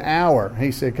worked an hour.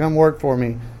 He said, come work for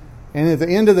me. And at the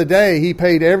end of the day, he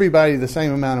paid everybody the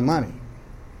same amount of money.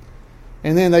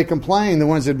 And then they complained, the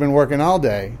ones that had been working all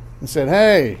day, and said,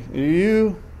 hey,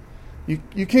 you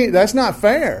can't, that's not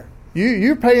fair.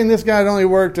 You're paying this guy that only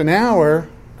worked an hour.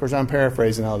 Of course, I'm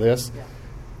paraphrasing all this.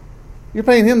 You're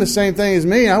paying him the same thing as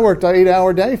me. I worked an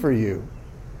 8-hour day for you.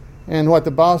 And what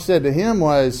the boss said to him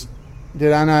was,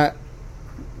 did I not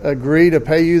agree to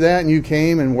pay you that, and you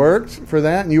came and worked for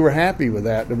that, and you were happy with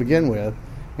that to begin with?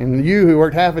 And you who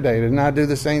worked half a day, didn't I do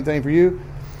the same thing for you?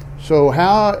 So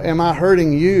how am I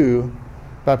hurting you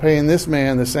by paying this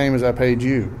man the same as I paid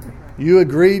you. You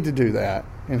agreed to do that,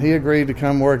 and he agreed to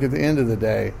come work at the end of the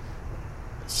day.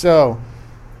 So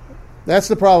that's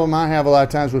the problem I have a lot of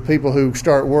times with people who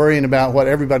start worrying about what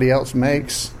everybody else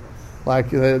makes, like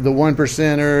the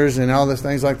 1%ers and all those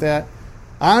things like that.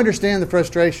 I understand the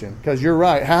frustration, because you're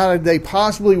right. How did they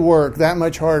possibly work that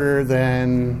much harder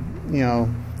than,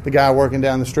 the guy working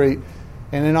down the street?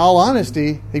 And in all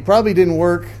honesty, he probably didn't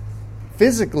work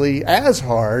physically as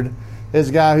hard as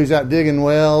a guy who's out digging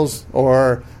wells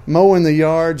or mowing the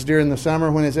yards during the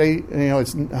summer when it's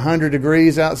 100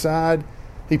 degrees outside.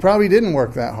 He probably didn't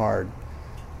work that hard.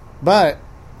 But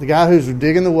the guy who's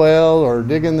digging the well or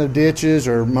digging the ditches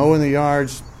or mowing the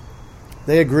yards,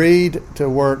 they agreed to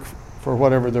work for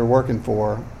whatever they're working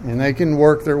for, and they can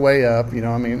work their way up.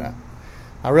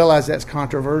 I realize that's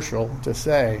controversial to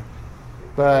say,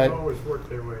 but they always work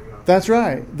their way up. That's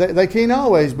right. They can't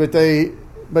always, but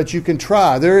you can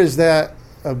try. There is that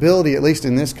ability, at least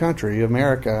in this country,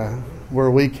 America,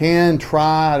 where we can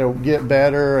try to get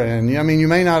better. And you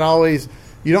may not always.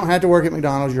 You don't have to work at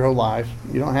McDonald's your whole life.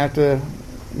 You don't have to,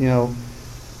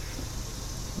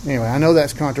 Anyway, I know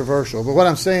that's controversial, but what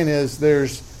I'm saying is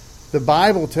the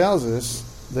Bible tells us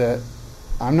that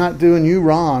I'm not doing you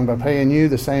wrong by paying you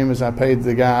the same as I paid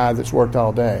the guy that's worked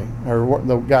all day, or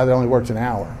the guy that only works an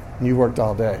hour, and you worked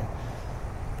all day.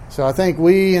 So I think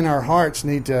we in our hearts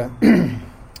need to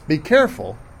be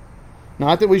careful.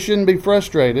 Not that we shouldn't be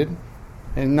frustrated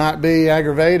and not be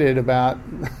aggravated about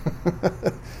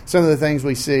some of the things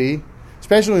we see,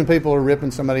 especially when people are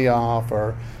ripping somebody off,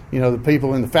 or the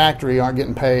people in the factory aren't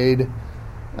getting paid.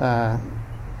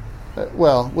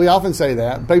 Well, we often say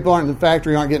that. People in the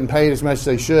factory aren't getting paid as much as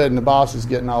they should, and the boss is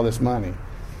getting all this money.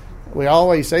 We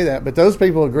always say that, but those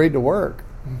people agreed to work.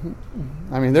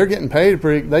 They're getting paid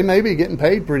they may be getting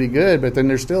paid pretty good, but then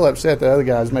they're still upset the other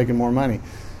guy's making more money.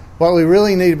 What we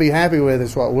really need to be happy with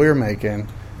is what we're making.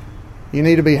 You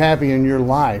need to be happy in your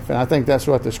life, and I think that's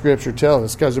what the Scripture tells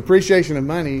us, because appreciation of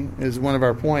money is one of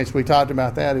our points. We talked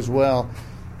about that as well.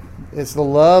 It's the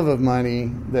love of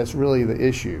money that's really the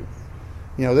issue.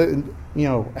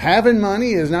 Having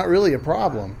money is not really a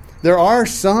problem. There are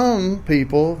some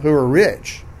people who are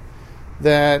rich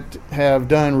that have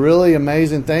done really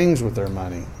amazing things with their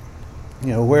money.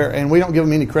 And we don't give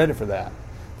them any credit for that.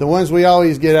 The ones we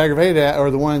always get aggravated at are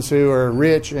the ones who are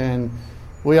rich, and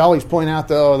we always point out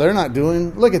that, they're not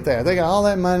doing, look at that. They got all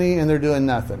that money and they're doing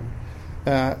nothing.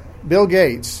 Bill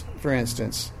Gates, for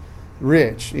instance,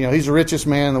 rich. He's the richest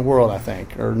man in the world, I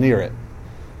think, or near it.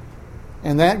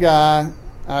 And that guy,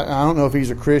 I don't know if he's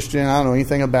a Christian. I don't know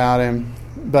anything about him.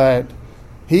 But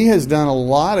he has done a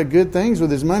lot of good things with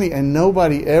his money, and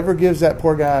nobody ever gives that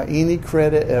poor guy any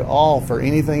credit at all for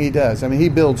anything he does. He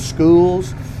builds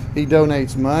schools. He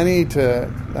donates money to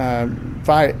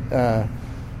fight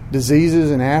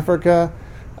diseases in Africa.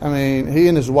 He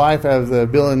and his wife have the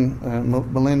Bill and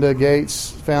Melinda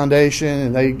Gates Foundation,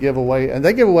 and they give away.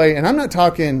 And I'm not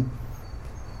talking.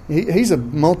 He's a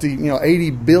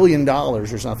 $80 billion or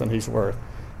something he's worth.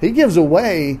 He gives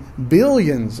away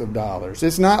billions of dollars.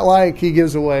 It's not like he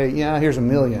gives away, here's $1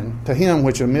 million to him,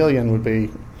 which $1 million would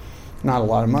be not a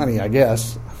lot of money, I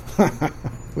guess.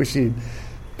 Wish he'd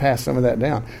pass some of that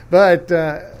down. But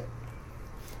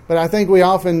I think we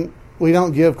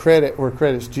don't give credit where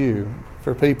credit's due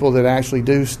for people that actually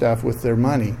do stuff with their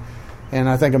money. And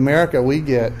I think America, we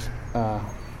get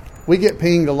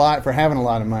pinged a lot for having a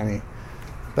lot of money.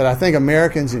 But I think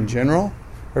Americans in general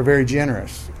are very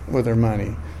generous with their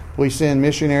money. We send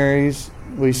missionaries,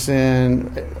 we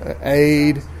send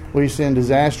aid, we send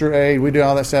disaster aid, we do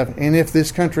all that stuff. And if this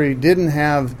country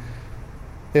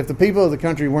if the people of the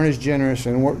country weren't as generous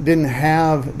and didn't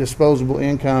have disposable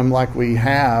income like we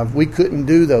have, we couldn't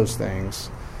do those things.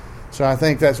 So I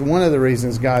think that's one of the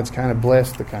reasons God's kind of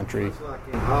blessed the country. It's like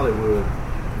in Hollywood,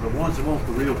 the ones that want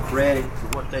the real credit for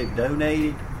what they've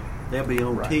donated, they'll be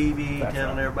on TV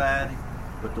telling everybody.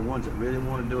 But the ones that really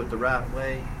want to do it the right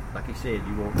way, like he said,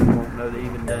 you won't know they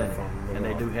even done it. And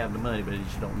they do have the money, but you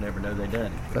just don't never know they done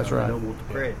it. That's right. They don't want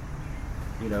the credit.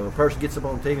 A person gets up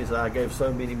on TV and says, I gave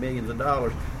so many millions of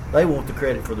dollars. They want the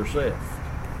credit for themselves.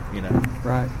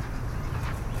 Right.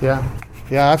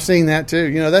 Yeah, I've seen that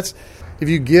too. That's if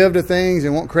you give to things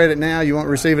and want credit now, you won't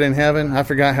receive it in heaven. I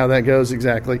forgot how that goes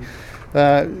exactly.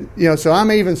 So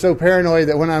I'm even so paranoid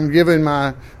that when I'm giving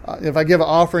if I give an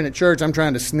offering at church, I'm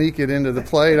trying to sneak it into the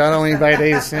plate. I don't want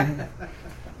anybody to see.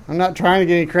 I'm not trying to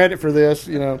get any credit for this,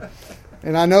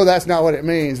 and I know that's not what it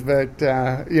means, but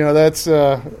that's.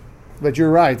 But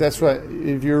you're right. That's what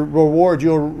if your reward,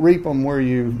 you'll reap them where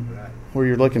you're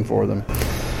looking for them.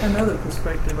 Another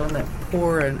perspective on that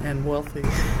poor and wealthy.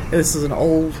 This is an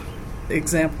old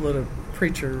example that a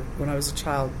preacher, when I was a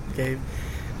child, gave.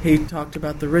 He talked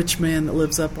about the rich man that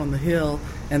lives up on the hill,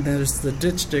 and there's the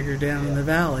ditch digger down in the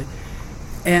valley.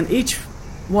 And each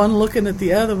one looking at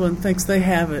the other one thinks they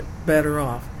have it better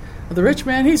off. Well, the rich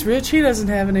man, he's rich. He doesn't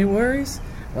have any worries.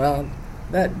 Well,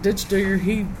 that ditch digger,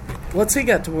 what's he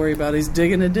got to worry about? He's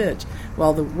digging a ditch.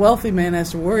 While the wealthy man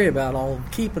has to worry about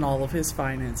keeping all of his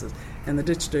finances. And the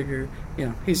ditch digger,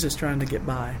 he's just trying to get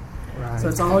by. Right. So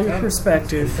it's all your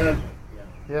perspective.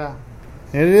 Yeah.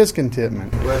 And it is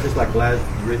contentment. Well, just like Lazarus,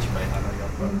 the rich man. I know y'all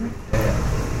probably read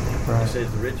that. Right. It says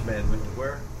the rich man went to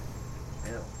where?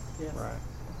 Hell. Yes. Right.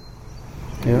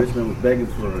 Yeah. The rich man was begging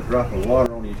for a drop of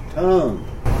water on his tongue.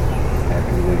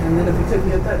 And then if he couldn't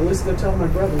get that, at least go tell my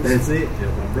brothers. That's it.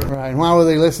 Tell my brother. Right. And why would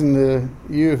they listen to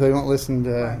you if they won't listen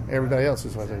to everybody else,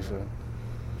 is what they said.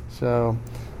 So,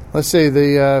 let's see.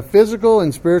 The physical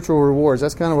and spiritual rewards.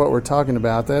 That's kind of what we're talking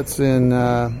about. That's in...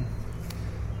 that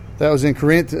was in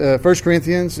 1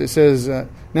 Corinthians. It says,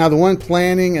 now the one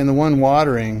planting and the one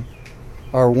watering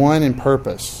are one in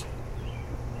purpose,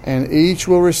 and each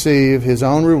will receive his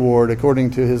own reward according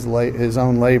to his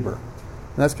own labor.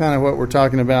 And that's kind of what we're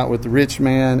talking about with the rich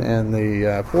man and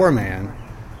the poor man.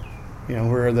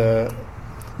 Where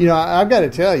I've got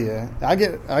to tell you, I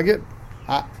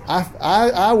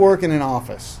work in an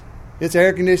office. It's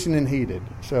air conditioned and heated,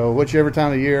 so whichever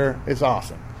time of year, it's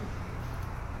awesome.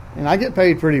 And I get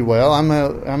paid pretty well. I'm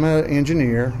an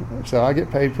engineer, so I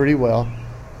get paid pretty well.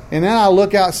 And then I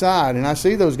look outside and I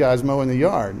see those guys mowing the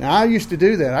yard. Now I used to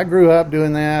do that. I grew up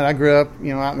doing that. I grew up,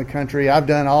 out in the country. I've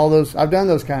done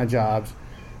those kind of jobs.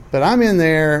 But I'm in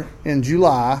there in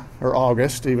July or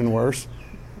August, even worse,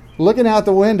 looking out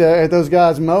the window at those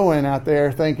guys mowing out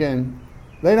there, thinking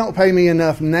they don't pay me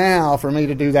enough now for me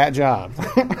to do that job.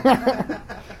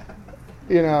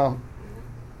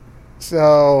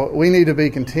 So we need to be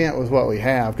content with what we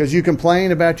have, because you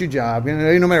complain about your job.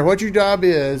 No matter what your job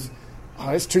is,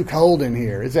 it's too cold in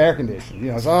here. It's air conditioned.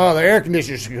 The air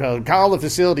conditioner's cold. Call the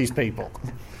facilities people.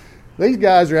 These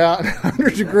guys are out in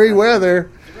 100-degree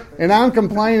weather, and I'm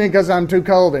complaining because I'm too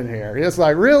cold in here. It's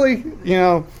like, really?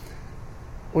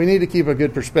 We need to keep a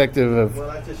good perspective of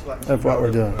what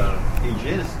we're doing. In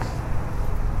Genesis,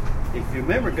 if you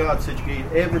remember, God said you can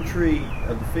eat every tree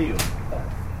of the field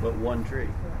but one tree.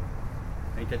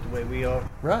 Ain't that the way we are?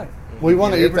 Right. We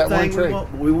want to eat that one tree.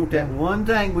 We want that one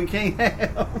thing we can't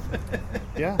have.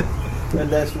 Yeah. And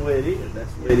that's the way it is.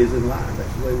 That's the way it is in life.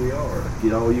 That's the way we are.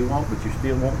 Get all you want, but you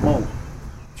still want more.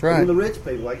 That's right. Even the rich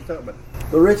people, like you talking about,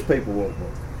 the rich people want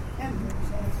more. And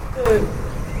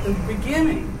the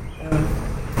beginning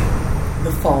of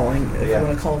the falling, if you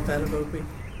want to call it that, of Opie,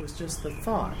 was just the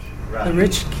thought. Right. The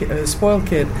rich, spoiled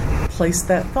kid placed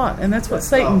that thought. And that's what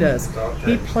Satan does.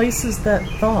 He places that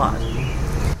thought.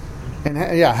 And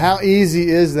how easy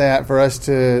is that for us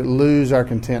to lose our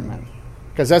contentment?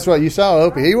 Because that's what you saw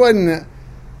Opie. He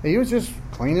was just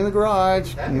cleaning the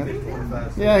garage.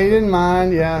 Yeah, he didn't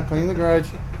mind. Yeah, cleaning the garage.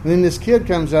 And then this kid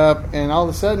comes up, and all of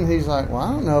a sudden he's like, well,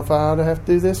 I don't know if I ought to have to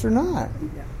do this or not.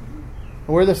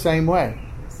 We're the same way.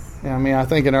 I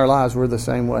think in our lives we're the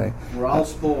same way. We're all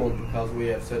spoiled because we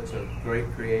have such a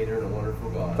great Creator and a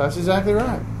wonderful God. That's exactly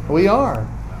right. We are.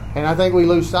 And I think we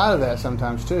lose sight of that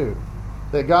sometimes too.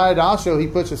 That God also, He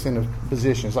puts us in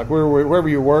positions. Like wherever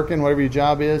you're working, whatever your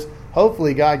job is,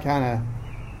 hopefully God kind of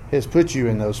has put you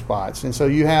in those spots. And so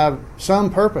you have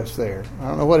some purpose there. I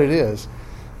don't know what it is.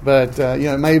 But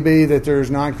it may be that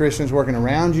there's non-Christians working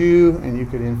around you and you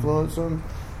could influence them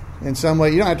in some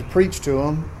way. You don't have to preach to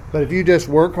them. But if you just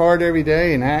work hard every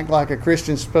day and act like a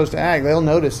Christian's supposed to act, they'll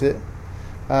notice it.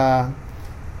 Had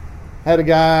a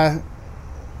guy,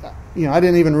 I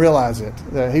didn't even realize it.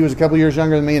 He was a couple years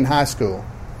younger than me in high school.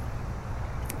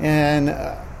 And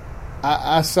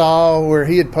I saw where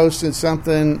he had posted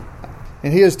something,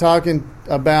 and he was talking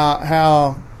about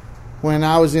how when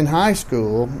I was in high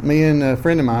school, me and a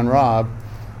friend of mine, Rob,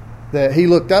 that he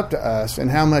looked up to us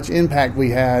and how much impact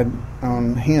we had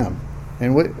on him.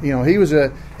 And he was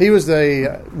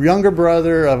the younger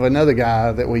brother of another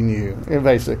guy that we knew,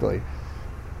 basically.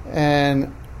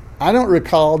 And I don't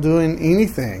recall doing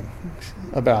anything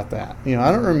about that.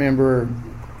 I don't remember.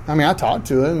 I talked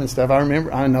to him and stuff.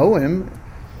 I know him.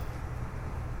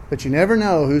 But you never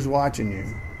know who's watching you.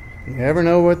 You never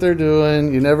know what they're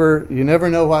doing. You never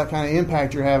know what kind of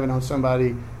impact you're having on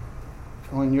somebody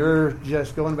when you're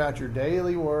just going about your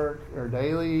daily work or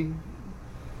daily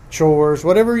chores,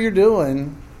 whatever you're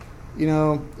doing.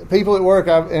 People at work,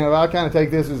 I kind of take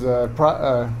this as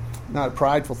not a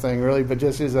prideful thing really, but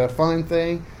just as a fun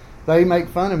thing. they make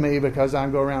fun of me because I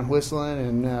go around whistling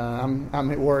and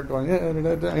I'm at work going, and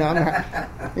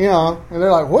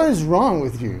they're like, what is wrong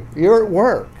with you? You're at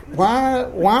work.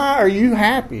 Why are you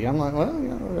happy? I'm like,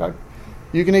 well,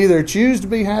 you can either choose to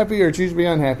be happy or choose to be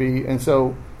unhappy. And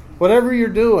so whatever you're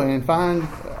doing,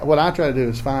 what I try to do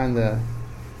is find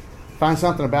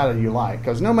something about it you like.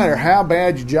 Because no matter how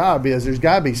bad your job is, there's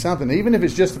got to be something. Even if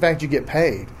it's just the fact you get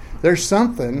paid, there's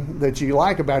something that you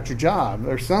like about your job.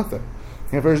 There's something.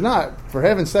 And if there's not, for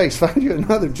heaven's sakes, find you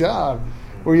another job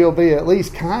where you'll be at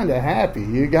least kind of happy.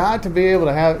 You got to be able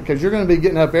to have, because you're going to be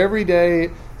getting up every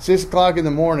day, 6 o'clock in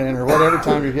the morning or whatever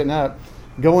time you're getting up,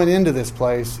 going into this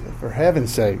place, for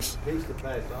heaven's sakes.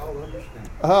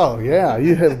 Oh, yeah,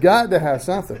 you have got to have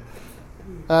something.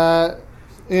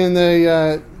 In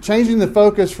the changing the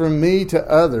focus from me to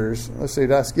others, let's see,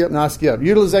 did I skip? No, I skipped.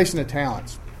 Utilization of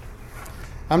talents.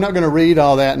 I'm not going to read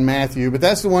all that in Matthew, but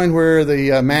that's the one where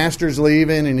the master's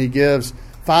leaving and he gives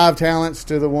 5 talents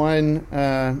to the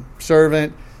one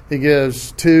servant. He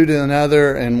gives 2 to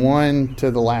another and 1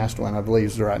 to the last one, I believe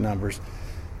is the right numbers.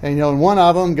 And, one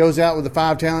of them goes out with the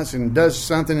 5 talents and does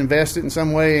something, invests it in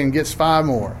some way, and gets 5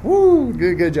 more. Woo,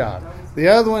 good job. The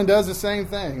other one does the same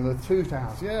thing with 2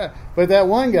 talents. Yeah, but that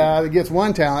one guy that gets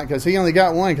 1 talent, because he only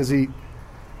got 1 because he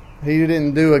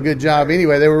didn't do a good job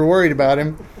anyway. They were worried about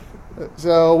him.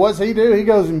 So what's he do? He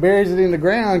goes and buries it in the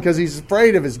ground because he's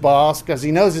afraid of his boss, because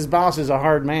he knows his boss is a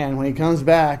hard man. When he comes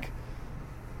back,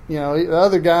 the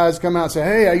other guys come out and say,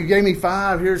 hey, you gave me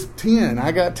 5, here's 10.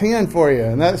 I got 10 for you.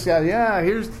 And that guy, yeah,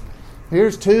 here's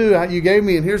 2 you gave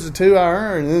me, and here's the 2 I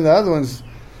earned. And then the other one's,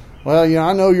 well,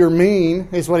 I know you're mean.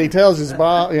 It's what he tells his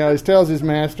boss, he tells his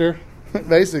master,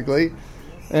 basically.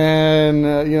 And,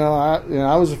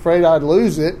 I was afraid I'd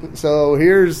lose it, so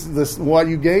here's what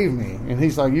you gave me. And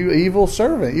he's like, you evil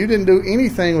servant. You didn't do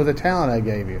anything with the talent I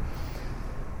gave you.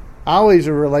 I always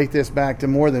relate this back to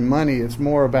more than money. It's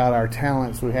more about our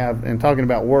talents we have. And talking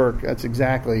about work, that's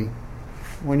exactly,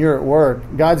 when you're at work,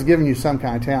 God's given you some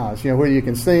kind of talents. Where you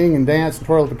can sing and dance and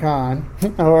twirl the pecan,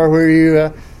 or where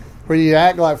you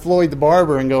act like Floyd the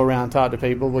barber and go around and talk to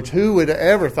people, which who would have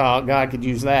ever thought God could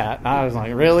use that? I was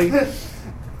like, really?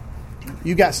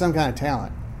 You got some kind of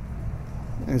talent.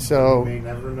 And so you may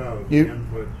never know.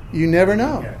 You never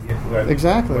know.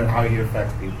 Exactly. How you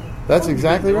affect people. That's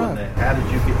exactly right. How did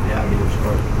you get the idea to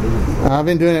start doing it? I've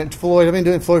been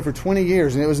doing Floyd for 20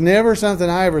 years, and it was never something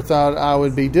I ever thought I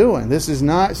would be doing. This is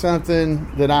not something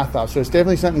that I thought. So it's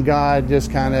definitely something God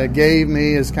just kind of gave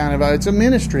me as it's a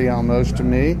ministry almost to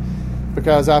me,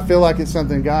 because I feel like it's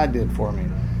something God did for me.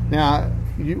 Now,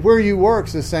 where you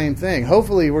work's the same thing.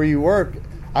 Hopefully where you work,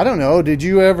 I don't know, did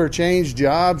you ever change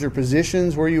jobs or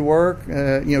positions where you work,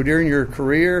 during your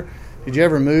career? Did you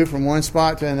ever move from one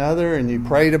spot to another and you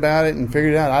prayed about it and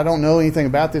figured out, I don't know anything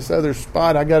about this other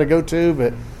spot I got to go to,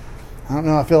 but I don't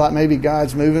know, I feel like maybe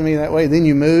God's moving me that way. Then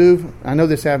you move. I know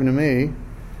this happened to me.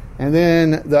 And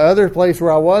then the other place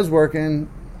where I was working,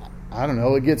 I don't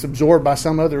know, it gets absorbed by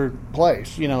some other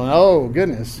place. Oh,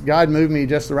 goodness, God moved me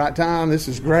just the right time. This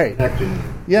is great.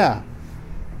 Yeah.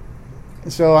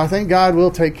 So I think God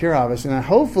will take care of us. And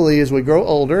hopefully as we grow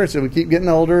older, as we keep getting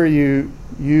older, you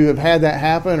have had that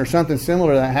happen or something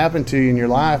similar that happened to you in your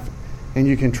life, and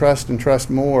you can trust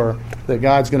more that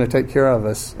God's going to take care of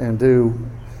us and do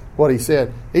what He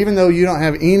said, even though you don't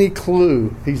have any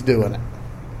clue He's doing it.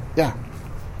 Yeah.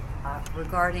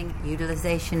 Regarding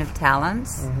utilization of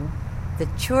talents, the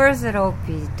chores that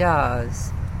Opie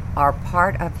does are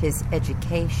part of his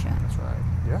education. That's right.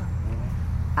 Yeah.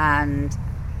 And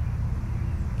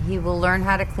he will learn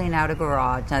how to clean out a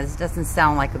garage. Now, this doesn't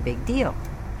sound like a big deal,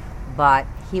 but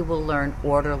he will learn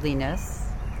orderliness.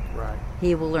 Right.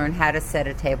 He will learn how to set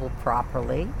a table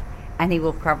properly, and he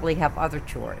will probably have other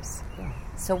chores. Yeah.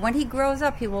 So when he grows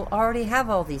up, he will already have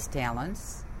all these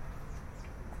talents.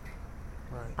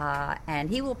 Right.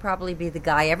 And he will probably be the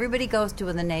guy everybody goes to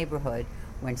in the neighborhood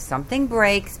when something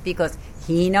breaks, because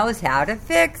he knows how to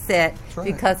fix it,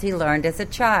 because he learned as a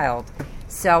child.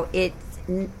 So it's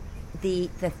the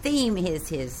theme is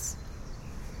his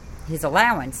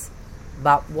allowance,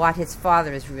 but what his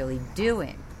father is really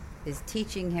doing is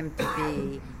teaching him to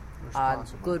be a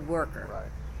good worker.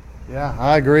 Right. Yeah,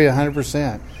 I agree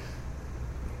 100%.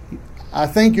 I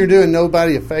think you're doing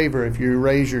nobody a favor if you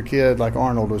raise your kid like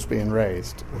Arnold was being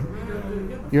raised.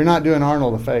 You're not doing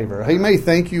Arnold a favor. He may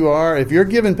think you are. If you're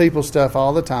giving people stuff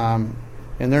all the time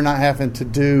and they're not having to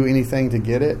do anything to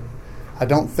get it, I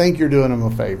don't think you're doing them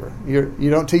a favor. You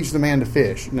don't teach the man to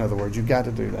fish. In other words, you've got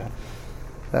to do that.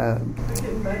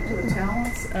 Getting back to the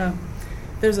talents,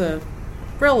 there's a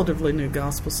relatively new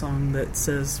gospel song that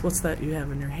says, "What's that you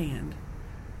have in your hand?"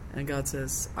 And God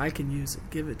says, I can use it.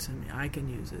 Give it to me. I can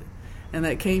use it. And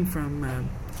that came from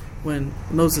when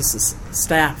Moses'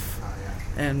 staff,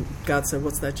 and God said,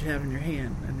 what's that you have in your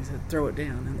hand? And he said, throw it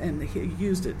down. And he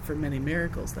used it for many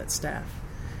miracles, that staff.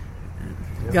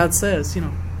 And God says,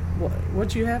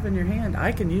 what you have in your hand,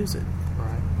 I can use it.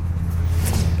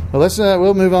 Well,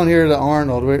 we'll move on here to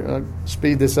Arnold. We'll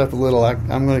speed this up a little.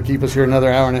 I'm going to keep us here another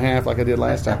hour and a half like I did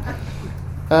last time.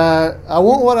 I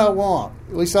want what I want.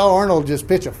 We saw Arnold just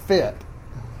pitch a fit.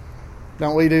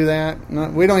 Don't we do that? No,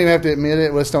 we don't even have to admit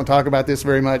it. Let's don't talk about this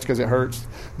very much because it hurts.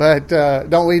 But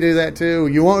don't we do that too?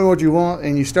 You want what you want,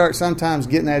 and you start sometimes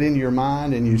getting that into your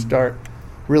mind, and you start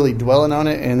really dwelling on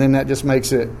it, and then that just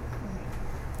makes it,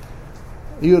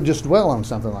 you'll just dwell on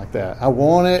something like that. I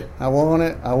want it, I want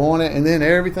it, I want it, and then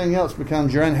everything else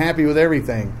becomes, you're unhappy with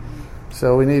everything.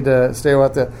 So we need to stay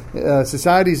with the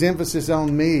society's emphasis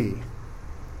on me.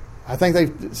 I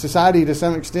think society, to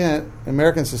some extent,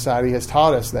 American society has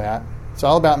taught us that. It's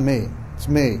all about me. It's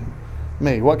me.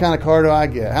 Me. What kind of car do I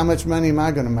get? How much money am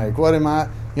I going to make? What am I,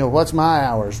 what's my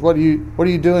hours? What are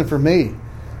you doing for me?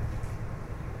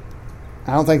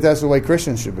 I don't think that's the way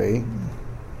Christians should be.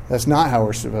 That's not how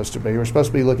we're supposed to be. We're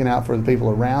supposed to be looking out for the people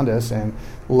around us and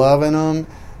loving them.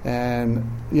 And,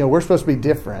 we're supposed to be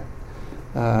different.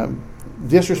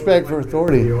 Disrespect for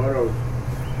authority. The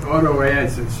auto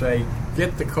ads that say,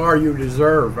 get the car you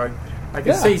deserve. I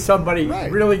can see somebody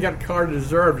really got a car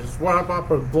deserved. It's one up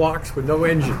with blocks with no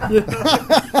engine.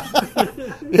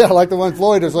 Yeah, like the one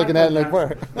Floyd was looking at in the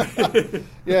car.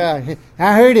 Yeah,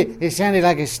 I heard it. It sounded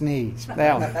like a sneeze.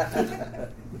 That one.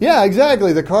 Yeah,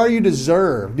 exactly. The car you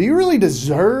deserve. Do you really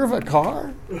deserve a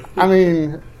car? I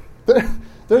mean,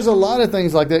 there's a lot of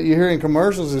things like that you hear in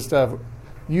commercials and stuff.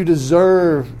 You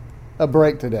deserve a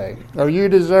break today. Or you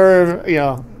deserve,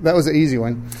 that was an easy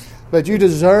one. But you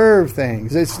deserve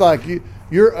things. It's like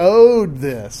you're owed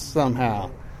this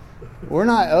somehow. We're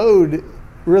not owed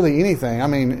really anything. I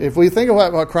mean, if we think of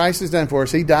what Christ has done for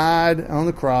us, He died on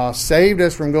the cross, saved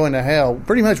us from going to hell.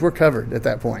 Pretty much we're covered at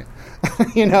that point.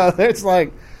 It's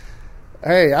like,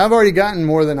 hey, I've already gotten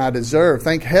more than I deserve.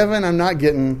 Thank heaven I'm not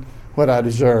getting what I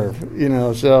deserve.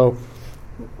 So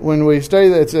when we say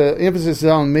that it's an emphasis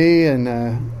on me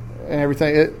and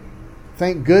everything,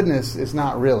 thank goodness it's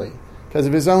not really. Because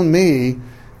if it's on me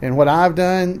and what I've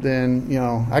done, then,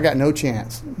 I got no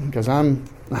chance. Because I'm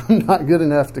not good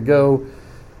enough to go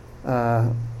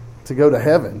to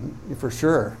heaven, for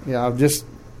sure. Andy's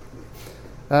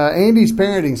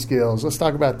parenting skills. Let's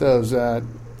talk about those.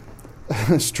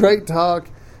 Straight talk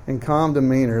and calm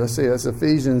demeanor. Let's see, that's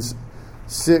Ephesians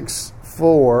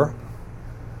 6:4.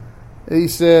 He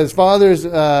says, fathers,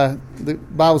 the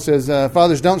Bible says,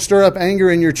 fathers, don't stir up anger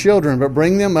in your children, but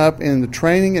bring them up in the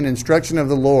training and instruction of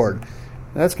the Lord.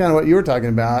 That's kind of what you were talking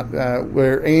about,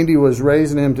 where Andy was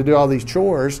raising him to do all these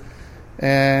chores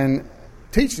and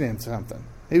teaching him something.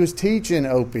 He was teaching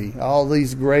Opie all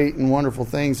these great and wonderful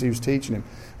things he was teaching him.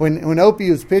 When Opie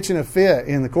was pitching a fit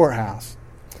in the courthouse,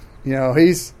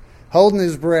 he's holding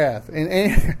his breath.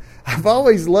 And I've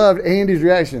always loved Andy's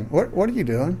reaction. What are you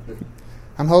doing?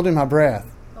 I'm holding my breath.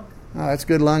 Oh, that's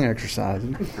good lung exercise.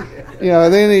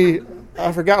 Then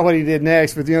I forgot what he did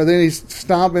next, but then he's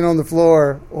stomping on the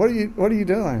floor. What are you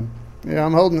doing?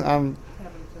 I'm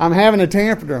having a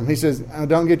tantrum. He says,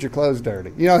 don't get your clothes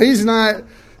dirty. He's not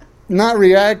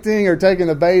reacting or taking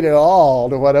the bait at all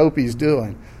to what Opie's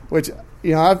doing, which,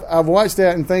 I've watched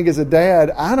that and think as a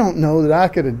dad, I don't know that I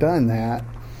could have done that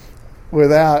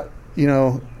without,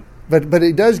 but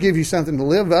it does give you something to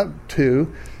live up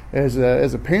to as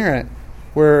a parent,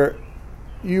 where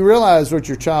you realize what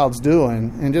your child's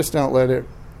doing and just don't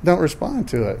respond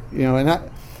to it.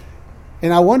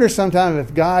 And I wonder sometimes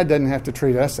if God doesn't have to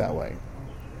treat us that way,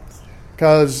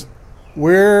 because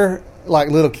we're like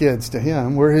little kids to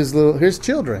Him. We're His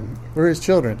children. We're His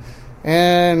children.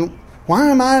 And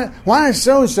why has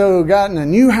so-and-so gotten a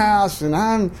new house and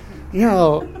I'm,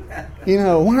 why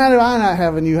do I not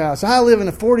have a new house? I live in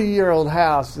a 40-year-old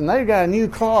house and they've got a new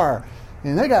car.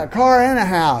 And they got a car and a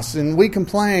house, and we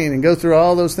complain and go through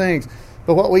all those things.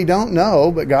 But what we don't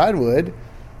know, but God would,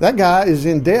 that guy is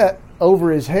in debt over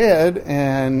his head,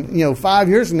 and 5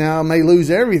 years from now may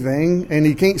lose everything, and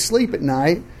he can't sleep at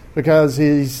night because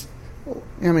he's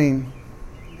in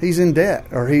debt,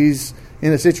 or he's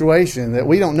in a situation that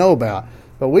we don't know about.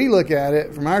 But we look at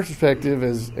it from our perspective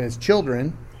as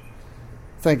children,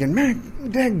 thinking, man,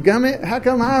 dadgummit, how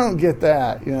come I don't get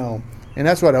that? And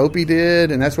that's what Opie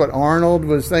did, and that's what Arnold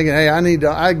was thinking. Hey,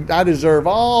 I deserve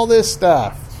all this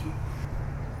stuff.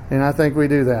 And I think we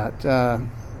do that.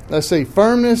 let's see,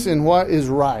 firmness in what is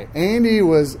right. Andy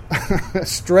was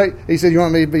straight. He said, you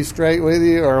want me to be straight with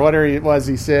you? Or whatever it was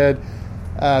he said.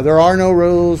 There are no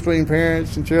rules between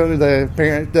parents and children. The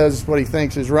parent does what he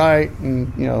thinks is right.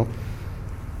 And,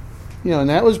 and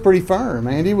that was pretty firm.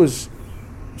 Andy was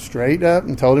straight up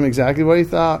and told him exactly what he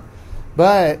thought.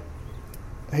 But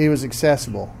he was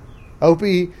accessible.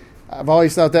 Opie, I've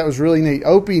always thought that was really neat.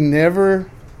 Opie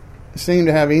never seemed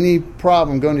to have any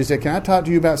problem going to say, can I talk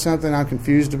to you about something I'm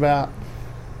confused about?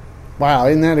 Wow,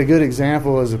 isn't that a good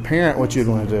example as a parent what you'd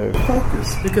want to do?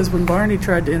 Focus. Because when Barney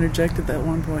tried to interject at that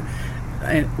one point,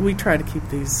 and we try to keep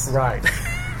these right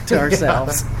to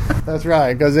ourselves. Yeah, that's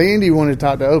right, because Andy wanted to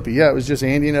talk to Opie. Yeah, it was just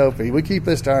Andy and Opie. We keep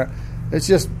this to it's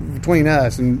just between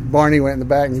us. And Barney went in the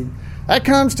back and that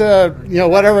comes to,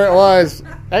 whatever it was.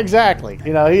 Exactly. He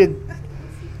had,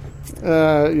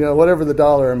 whatever the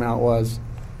dollar amount was.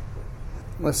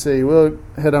 Let's see. We'll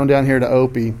head on down here to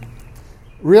Opie.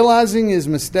 Realizing his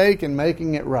mistake and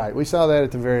making it right. We saw that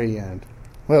at the very end.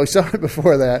 Well, we saw it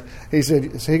before that. He said,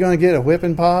 is he going to get a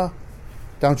whipping paw?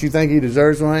 Don't you think he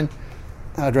deserves one?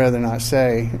 I'd rather not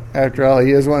say. After all,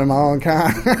 he is one of my own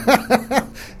kind.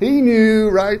 He knew,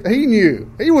 right? He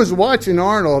knew. He was watching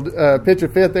Arnold pitch a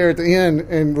fifth there at the end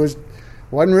and wasn't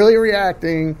really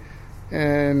reacting,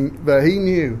 but he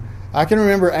knew. I can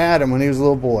remember Adam when he was a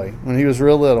little boy, when he was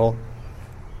real little.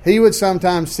 He would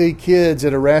sometimes see kids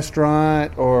at a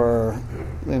restaurant or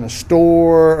in a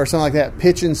store or something like that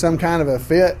pitching some kind of a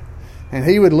fit, and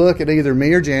he would look at either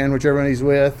me or Jan, whichever one he's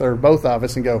with, or both of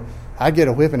us, and go, I'd get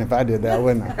a whipping if I did that,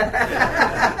 wouldn't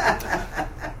I?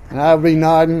 And I'd be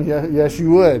nodding, yes,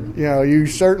 you would. You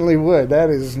certainly would. That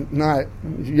is not,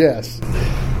 yes.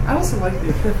 I also like the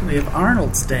epiphany of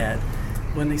Arnold's dad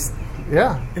when it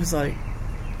was like,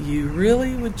 you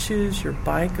really would choose your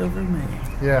bike over me.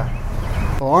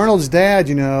 Yeah. Well, Arnold's dad,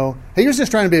 he was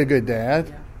just trying to be a good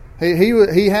dad. Yeah.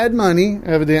 He had money,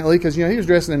 evidently, because, he was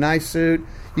dressed in a nice suit.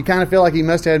 You kind of feel like he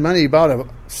must have had money. He bought a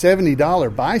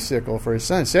 $70 bicycle for his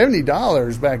son.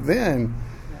 $70 back then,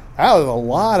 that was a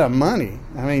lot of money.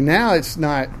 I mean, now it's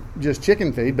not just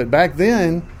chicken feed, but back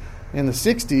then, in the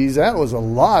 60s, that was a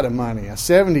lot of money. A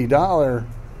 $70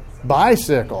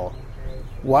 bicycle.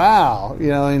 Wow.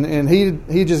 And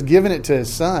he just given it to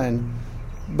his son,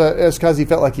 but it's because he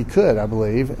felt like he could, I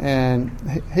believe. And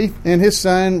his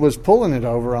son was pulling it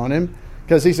over on him.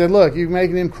 Because he said, look, you're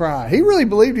making him cry. He really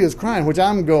believed he was crying, which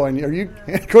I'm going, are you?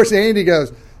 Of course, Andy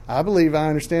goes, I believe I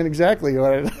understand exactly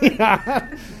what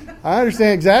I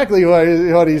understand exactly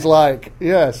what he's like.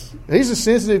 Yes. He's a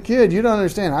sensitive kid. You don't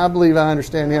understand. I believe I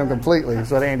understand him completely,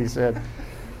 is what Andy said.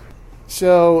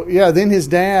 So, then his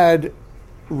dad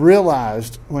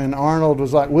realized when Arnold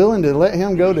was willing to let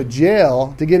him go to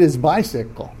jail to get his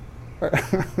bicycle.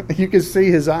 You could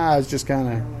see his eyes just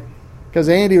kind of, because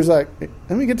Andy was like,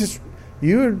 let me get this.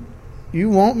 You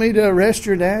want me to arrest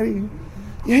your daddy?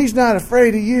 He's not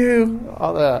afraid of you.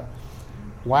 All that.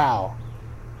 Wow.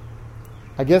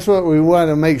 I guess what we want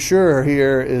to make sure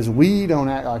here is we don't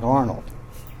act like Arnold.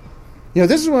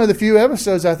 This is one of the few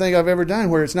episodes I think I've ever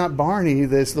done where it's not Barney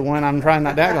that's the one I'm trying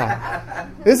not to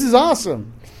act like. This is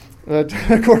awesome. But,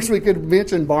 of course, we could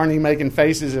mention Barney making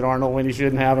faces at Arnold when he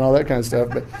shouldn't have and all that kind of stuff.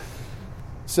 But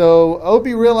so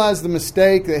Opie realized the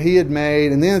mistake that he had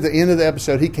made, and then at the end of the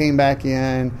episode, he came back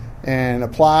in and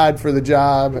applied for the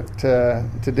job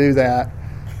to do that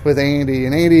with Andy.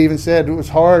 And Andy even said it was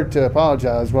hard to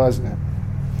apologize, wasn't it?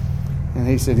 And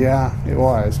he said, yeah, it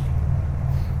was.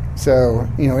 So,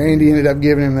 Andy ended up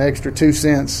giving him the extra 2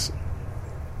 cents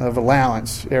of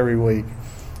allowance every week.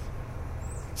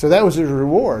 So that was his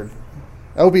reward.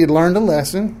 Opie had learned a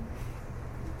lesson,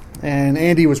 and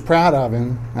Andy was proud of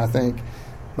him, I think,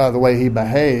 by the way he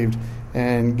behaved,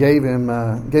 and gave him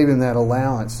that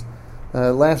allowance.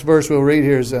 Last verse we'll read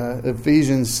here is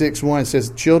Ephesians 6:1. It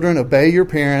says, children, obey your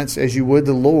parents as you would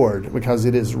the Lord, because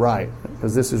it is right,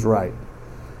 because this is right.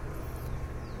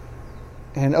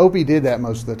 And Opie did that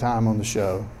most of the time on the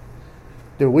show.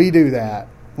 Do we do that?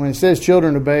 When it says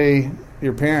children obey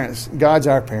your parents, God's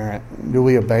our parent. Do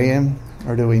we obey him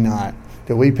or do we not?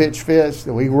 Do we pitch fists?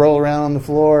 Do we roll around on the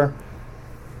floor?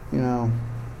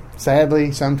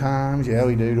 Sadly, sometimes, yeah,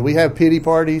 we do. Do we have pity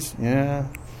parties? Yeah.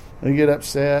 We get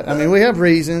upset. I mean, we have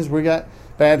reasons. We got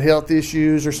bad health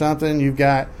issues or something. You've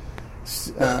got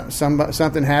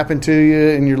something happened to you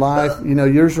in your life.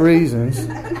 There's reasons.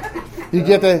 You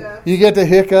get the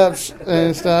hiccups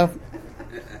and stuff.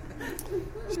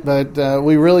 But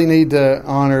we really need to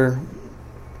honor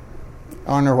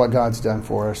what God's done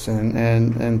for us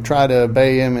and try to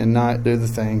obey him and not do the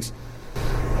things.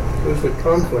 There's a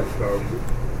conflict, though.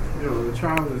 The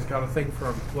child has got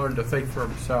to learn to think for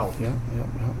himself. Yeah.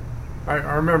 I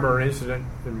remember an incident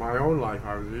in my own life.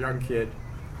 I was a young kid,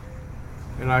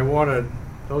 and I wanted,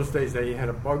 those days they had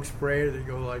a bug sprayer that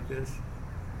go like this,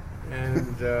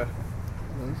 and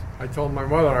I told my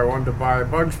mother I wanted to buy a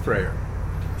bug sprayer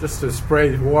just to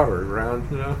spray water around,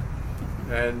 you know.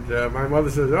 And my mother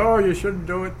says, "Oh, you shouldn't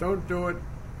do it, don't do it."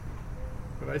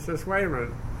 But I says, "Wait a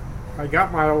minute, I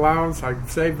got my allowance, I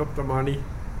saved up the money,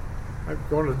 I'm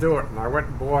going to do it." And I went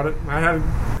and bought it, and I had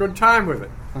a good time with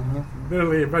it.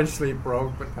 Literally, eventually it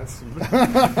broke, but that's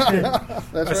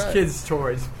that's right. kids'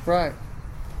 toys. Right.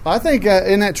 I think,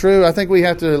 isn't that true? I think we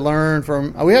have to learn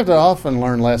from, we have to often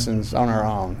learn lessons on our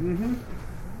own. Mm-hmm.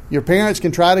 Your parents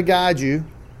can try to guide you,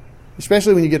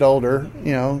 especially when you get older.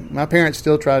 You know, my parents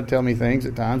still try to tell me things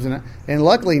at times, and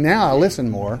luckily now I listen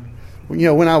more. You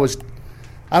know, when I was,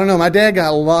 I don't know, my dad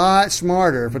got a lot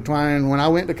smarter between when I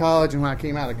went to college and when I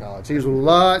came out of college. He was a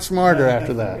lot smarter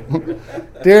after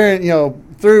that. During, you know,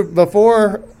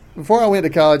 before I went to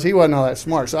college, he wasn't all that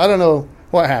smart. So I don't know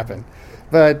what happened,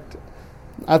 but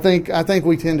I think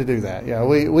we tend to do that. Yeah,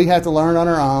 we have to learn on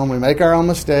our own. We make our own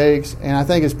mistakes, and I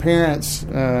think as parents,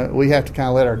 we have to kind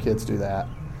of let our kids do that.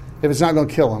 If it's not going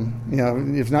to kill them, you know,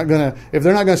 if they're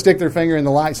not going to stick their finger in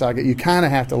the light socket, you kind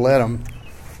of have to let them.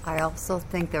 I also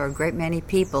think there are a great many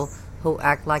people who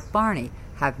act like Barney,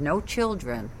 have no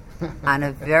children, and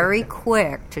are very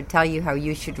quick to tell you how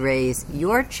you should raise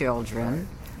your children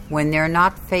when they're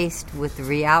not faced with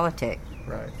reality.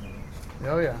 Right.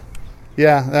 Oh, yeah.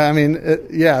 Yeah, I mean,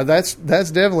 that's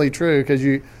definitely true because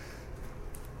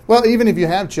well, even if you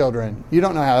have children, you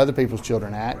don't know how other people's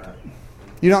children act. Right.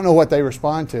 You don't know what they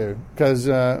respond to because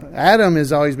Adam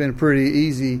has always been pretty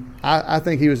easy. I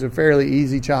think he was a fairly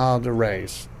easy child to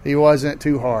raise. He wasn't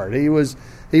too hard. He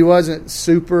wasn't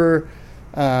super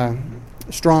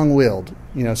strong-willed,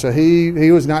 you know. So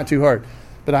he was not too hard.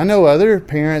 But I know other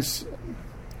parents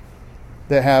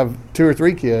that have 2 or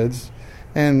 3 kids,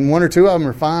 and 1 or 2 of them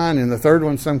are fine, and the third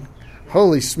one's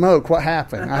holy smoke, what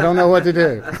happened? I don't know what to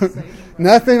do.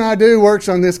 Nothing I do works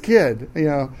on this kid, you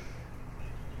know.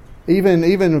 Even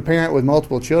a parent with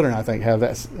multiple children, I think, have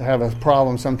a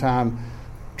problem sometime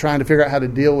trying to figure out how to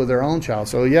deal with their own child.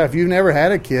 So, yeah, if you've never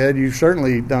had a kid, you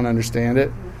certainly don't understand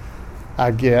it,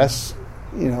 I guess.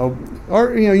 You know,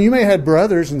 or, you know, you may have had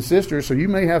brothers and sisters, so you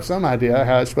may have some idea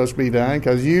how it's supposed to be done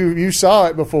because you saw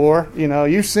it before. You know,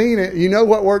 you've seen it. You know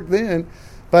what worked then,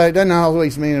 but it doesn't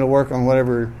always mean it'll work on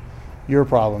whatever your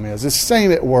problem is. It's the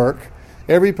same at work.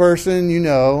 Every person you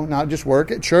know, not just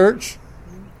work at church,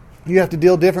 you have to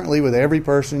deal differently with every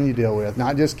person you deal with,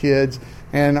 not just kids.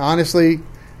 And honestly,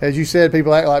 as you said,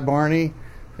 people act like Barney.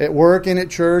 At work and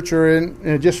at church or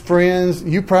in just friends,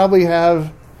 you probably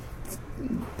don't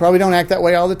act that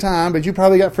way all the time, but you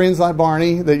probably got friends like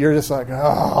Barney that you're just like,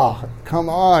 oh, come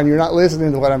on, you're not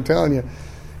listening to what I'm telling you.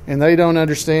 And they don't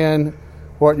understand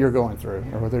what you're going through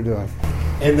or what they're doing.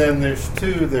 And then there's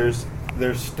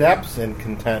steps in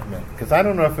contentment. Because I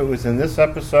don't know if it was in this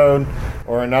episode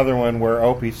or another one where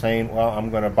Opie's saying, well, I'm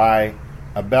going to buy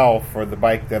a bell for the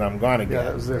bike that I'm going to get. Yeah,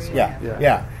 that was this one.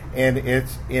 Yeah. And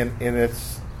it's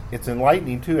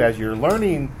enlightening, too. As you're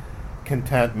learning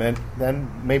contentment, then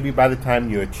maybe by the time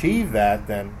you achieve that,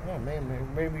 then, oh, man,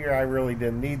 maybe I really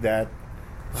didn't need that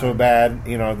so bad.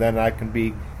 You know, then I can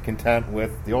be content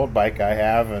with the old bike I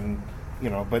have. And, you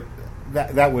know, but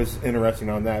that was interesting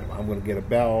on that. I'm going to get a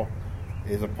bell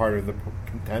is a part of the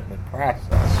contentment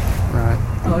process.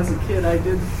 Right. Well, as a kid, I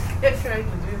tried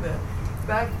to do that.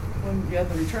 Back when you had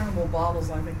the returnable bottles,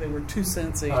 I think they were 2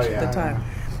 cents each at the time.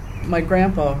 My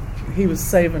grandpa, he was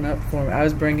saving up for me. I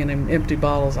was bringing him empty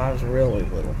bottles. I was really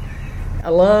little. I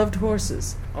loved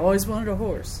horses. Always wanted a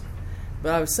horse.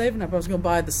 But I was saving up. I was going to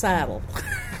buy the saddle.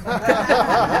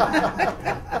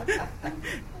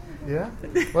 Yeah.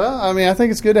 Well, I mean, I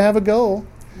think it's good to have a goal.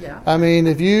 Yeah. I mean,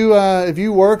 if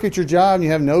you work at your job and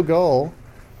you have no goal,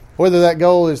 whether that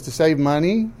goal is to save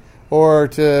money or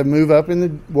to move up in the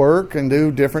work and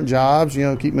do different jobs, you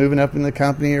know, keep moving up in the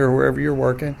company or wherever you're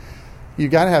working, you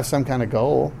got to have some kind of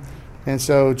goal. And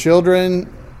so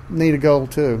children need a goal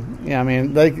too. Yeah, I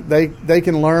mean, they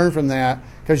can learn from that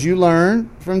because you learn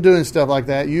from doing stuff like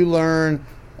that. You learn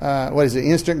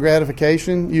instant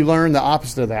gratification. You learn the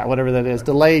opposite of that, whatever that is,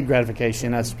 delayed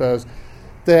gratification, I suppose.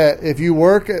 That if you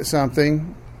work at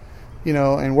something, you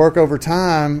know, and work over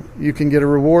time, you can get a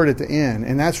reward at the end.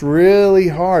 And that's really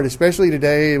hard, especially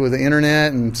today with the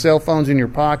internet and cell phones in your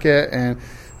pocket. And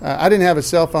I didn't have a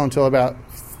cell phone until about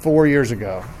 4 years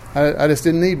ago. I just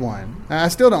didn't need one. I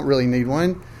still don't really need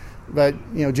one, but,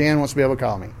 you know, Jan wants to be able to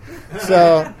call me.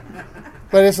 So,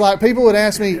 but it's like people would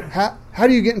ask me, how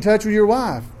do you get in touch with your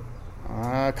wife?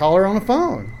 I call her on the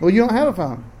phone. Well, you don't have a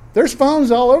phone. There's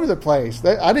phones all over the place.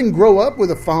 I didn't grow up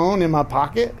with a phone in my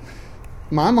pocket.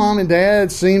 My mom and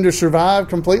dad seemed to survive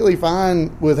completely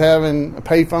fine with having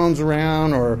pay phones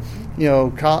around, or,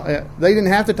 they didn't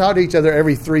have to talk to each other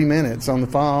every 3 minutes on the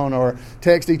phone or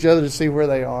text each other to see where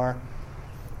they are.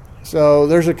 So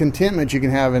there's a contentment you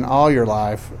can have in all your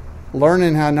life.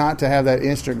 Learning how not to have that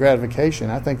instant gratification,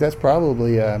 I think that's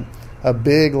probably a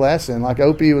big lesson. Like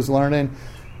Opie was learning,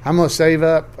 I'm going to save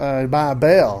up to buy a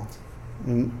bell.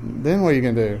 And then what are you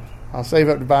going to do? I'll save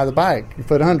up to buy the bike. You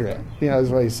put under it. That's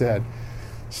what he said.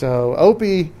 So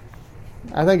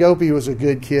I think Opie was a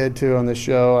good kid, too, on this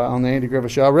show, on the Andy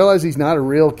Griffith Show. I realize he's not a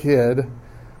real kid,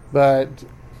 but,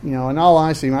 in all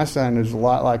honesty, my son is a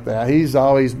lot like that. He's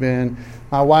always been...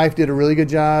 My wife did a really good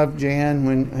job, Jan,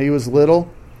 when he was little.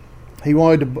 He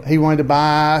wanted to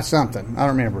buy something, I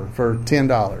don't remember, for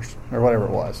 $10 or whatever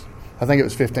it was. I think it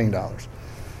was $15.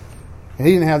 And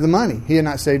he didn't have the money. He had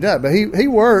not saved up. But he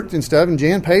worked and stuff, and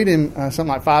Jan paid him something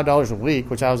like $5 a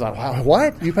week, which I was like, wow,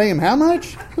 what? You pay him how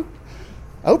much?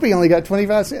 Opie only got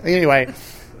 25 cents. Anyway,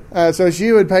 so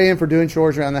she would pay him for doing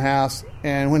chores around the house.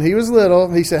 And when he was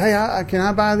little, he said, hey, can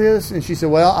I buy this? And she said,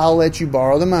 well, I'll let you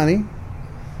borrow the money,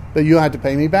 but you'll have to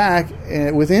pay me back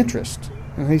with interest.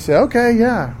 And he said, okay,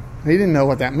 yeah. He didn't know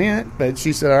what that meant, but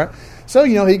she said, all right. So,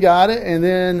 he got it, and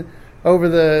then over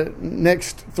the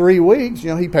next 3 weeks,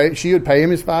 she would pay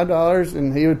him his $5,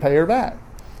 and he would pay her back.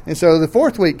 And so the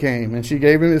fourth week came, and she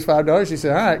gave him his $5. She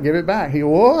said, all right, give it back. He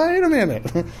goes, well, wait a minute.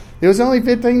 It was only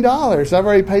 $15. I've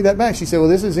already paid that back. She said, well,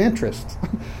 this is interest.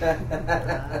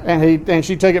 and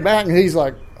she took it back, and he's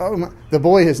like, oh, my. The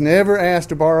boy has never asked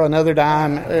to borrow another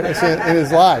dime in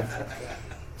his life.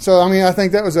 So, I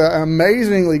think that was an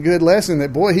amazingly good lesson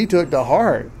that, boy, he took to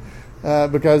heart.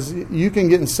 Because you can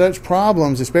get in such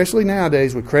problems, especially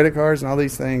nowadays with credit cards and all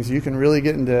these things. You can really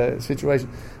get into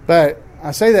situations. But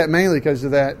I say that mainly because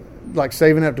of that, like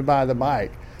saving up to buy the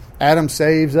bike. Adam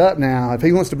saves up now. If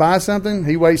he wants to buy something,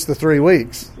 he waits the 3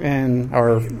 weeks. He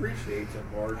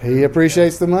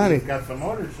appreciates the money. He's got some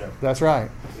ownership. That's right.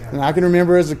 Yeah. And I can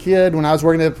remember as a kid when I was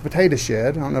working at the potato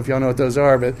shed. I don't know if y'all know what those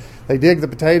are, but they dig the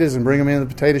potatoes and bring them into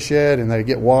the potato shed, and they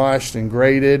get washed and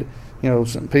graded.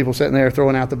 Some people sitting there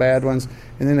throwing out the bad ones,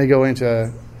 and then they go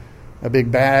into a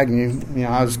big bag, and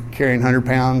I was carrying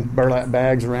 100-pound burlap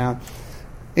bags around.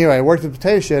 Anyway, I worked at the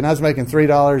potato shed, and I was making $3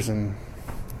 an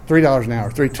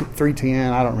hour,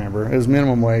 $3.10, I don't remember. It was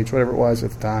minimum wage, whatever it was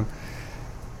at the time.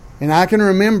 And I can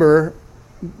remember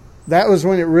that was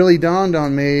when it really dawned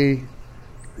on me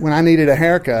when I needed a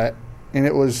haircut, and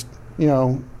it was,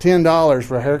 $10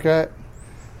 for a haircut,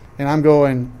 and I'm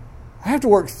going, I have to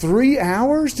work 3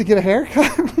 hours to get a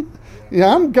haircut?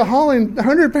 I'm hauling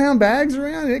 100-pound bags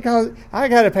around. I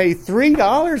got to pay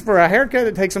 $3 for a haircut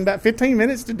that takes them about 15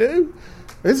 minutes to do.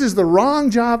 This is the wrong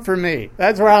job for me.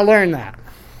 That's where I learned that.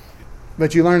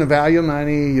 But you learn the value of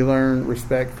money. You learn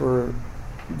respect for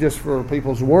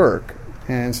people's work.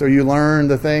 And so you learn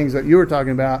the things that you were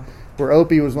talking about, where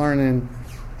Opie was learning.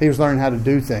 He was learning how to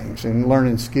do things and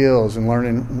learning skills and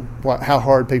learning how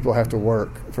hard people have to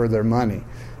work for their money.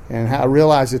 And I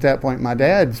realized at that point, my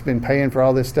dad's been paying for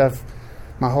all this stuff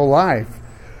my whole life.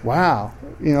 Wow.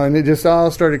 And it just all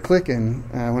started clicking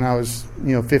when I was,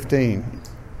 15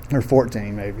 or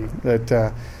 14 maybe. But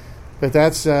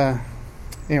that's,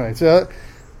 anyway, so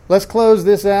let's close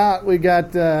this out. We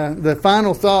got the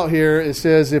final thought here. It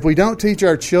says, if we don't teach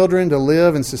our children to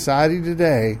live in society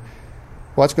today,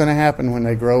 what's going to happen when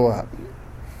they grow up?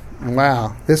 And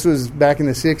wow, this was back in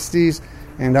the 60s,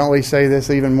 and don't we say this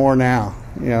even more now?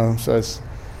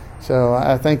 So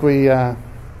I think we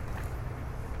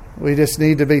just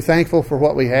need to be thankful for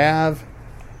what we have.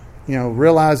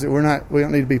 Realize that we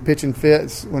don't need to be pitching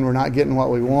fits when we're not getting what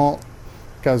we want,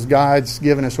 because God's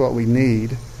given us what we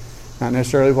need, not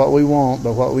necessarily what we want,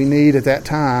 but what we need at that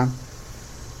time.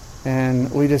 And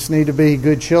we just need to be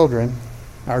good children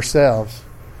ourselves.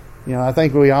 I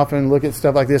think we often look at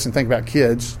stuff like this and think about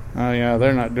kids.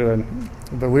 They're not doing.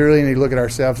 But we really need to look at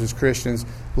ourselves as Christians,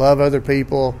 love other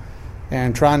people,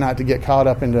 and try not to get caught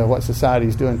up into what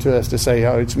society's doing to us to say,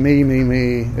 oh, it's me, me,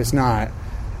 me. It's not.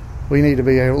 We need to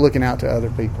be looking out to other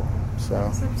people. So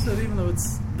this episode, even though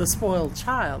it's the spoiled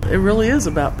child, it really is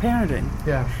about parenting.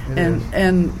 Yeah,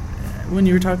 and when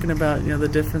you were talking about the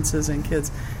differences in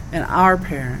kids, and our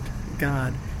parent,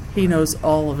 God, He knows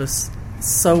all of us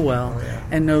so well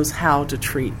and knows how to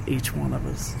treat each one of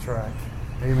us. That's right.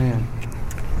 Amen.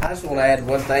 I just want to add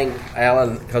one thing,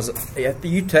 Alan, because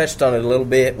you touched on it a little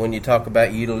bit when you talk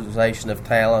about utilization of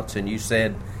talents, and you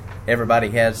said everybody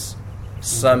has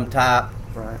some type.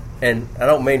 Right. And I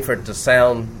don't mean for it to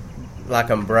sound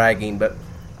like I'm bragging, but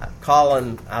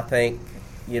Colin, I think,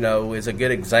 is a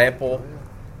good example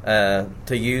to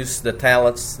use the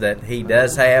talents that he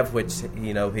does have, which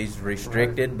he's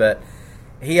restricted, but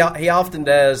he often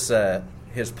does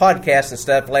his podcast and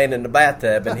stuff laying in the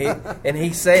bathtub, and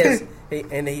he says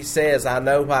I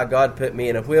know why God put me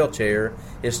in a wheelchair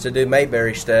is to do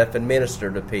Mayberry stuff and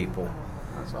minister to people.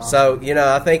 Awesome. So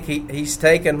I think he's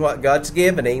taken what God's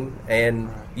given him and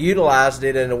utilized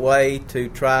it in a way to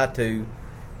try to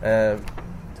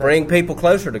bring people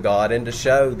closer to God and to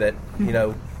show that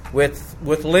with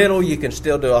little you can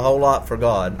still do a whole lot for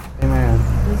God. Amen.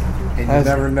 And you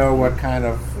never know what kind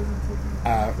of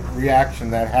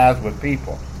reaction that has with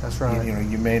people. That's right.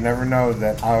 You may never know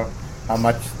that how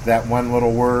much that one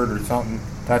little word or something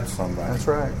touched somebody. That's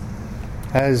right.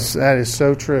 That is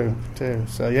so true too.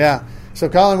 So yeah. So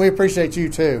Colin, we appreciate you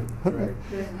too. Right.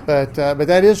 But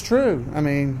that is true. I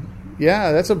mean,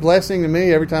 yeah, that's a blessing to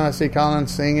me every time I see Colin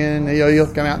singing. He'll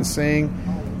come out and sing.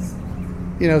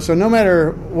 So no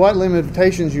matter what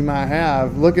limitations you might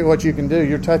have, look at what you can do.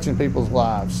 You're touching people's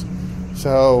lives.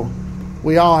 So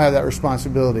we all have that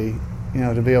responsibility,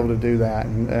 to be able to do that.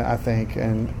 And I think,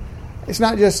 and it's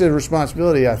not just a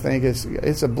responsibility. I think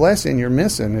it's a blessing you're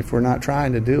missing if we're not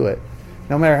trying to do it.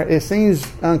 No matter, it seems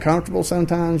uncomfortable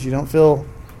sometimes. You don't feel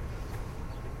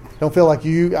like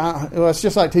you. It's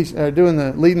just like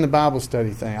leading the Bible study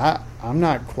thing. I'm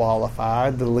not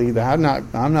qualified to lead that.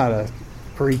 I'm not a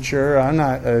preacher. I'm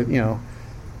not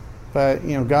but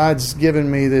God's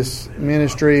given me this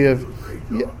ministry of.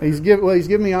 He's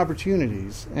given me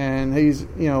opportunities, and he's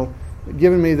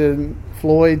given me the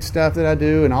Floyd stuff that I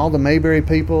do, and all the Mayberry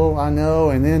people I know,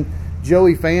 and then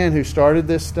Joey Fan, who started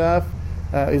this stuff,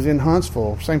 is in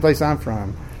Huntsville, same place I'm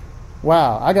from.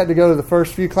 Wow, I got to go to the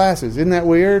first few classes. Isn't that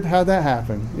weird? How'd that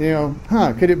happen?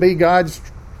 Could it be God's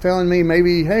telling me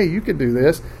maybe, hey, you could do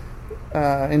this,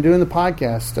 and doing the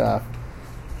podcast stuff?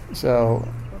 So,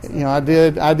 I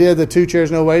did the Two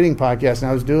Chairs No Waiting podcast,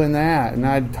 and I was doing that, and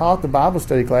I taught the Bible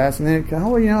study class, and then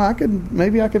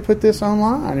I could put this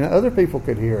online, and other people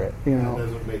could hear it. That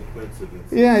doesn't make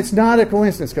coincidence. Yeah, it's not a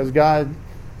coincidence because God.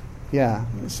 Yeah,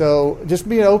 so just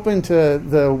be open to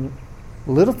the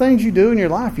little things you do in your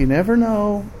life. You never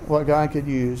know what God could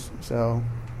use. So,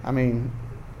 I mean,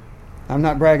 I'm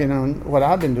not bragging on what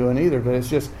I've been doing either, but it's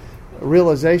just a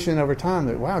realization over time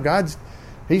that, wow,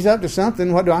 He's up to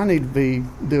something. What do I need to be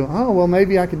doing? Oh, well,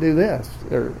 maybe I could do this.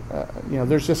 Or,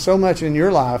 there's just so much in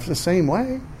your life the same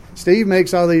way. Steve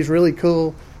makes all these really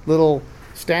cool little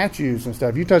statues and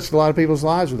stuff. You touched a lot of people's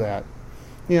lives with that.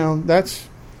 You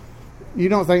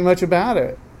don't think much about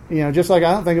it. Just like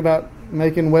I don't think about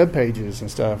making web pages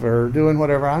and stuff or doing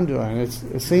whatever I'm doing.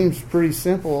 It seems pretty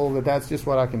simple that that's just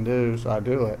what I can do, so I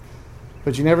do it.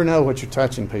 But you never know what you're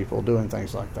touching people doing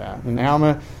things like that. And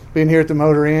Alma, being here at the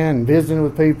Motor Inn and visiting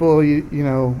with people,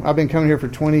 I've been coming here for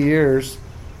 20 years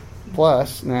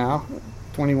plus now,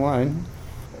 21.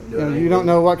 You don't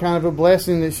know what kind of a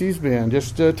blessing that she's been,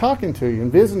 just talking to you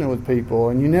and visiting with people,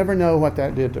 and you never know what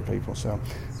that did to people. So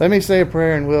let me say a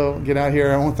prayer and we'll get out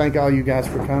here. I want to thank all you guys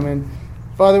for coming.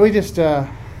 Father,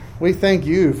 we thank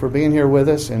you for being here with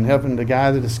us and helping to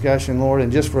guide the discussion, Lord,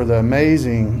 and just for the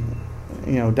amazing,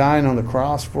 dying on the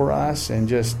cross for us and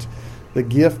just the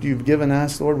gift you've given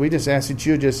us, Lord. We just ask that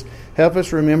you just help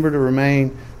us remember to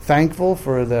remain thankful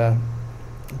for the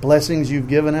blessings you've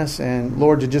given us, and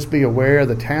Lord, to just be aware of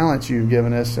the talents you've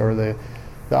given us or the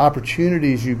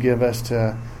opportunities you give us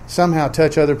to somehow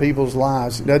touch other people's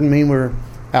lives. It doesn't mean we're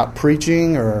out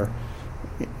preaching or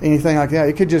anything like that.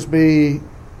 It could just be,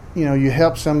 you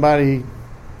help somebody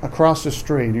across the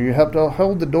street, or you help to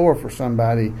hold the door for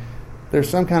somebody. There's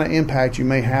some kind of impact you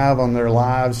may have on their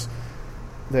lives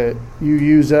that you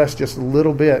use us just a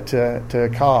little bit to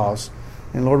cause.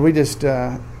 And Lord, we just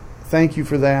thank you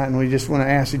for that, and we just want to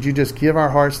ask that you just give our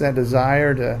hearts that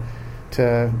desire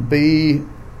to be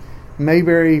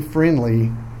Mayberry friendly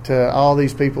to all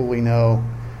these people we know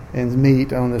and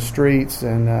meet on the streets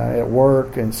and at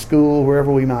work and school,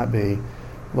 wherever we might be.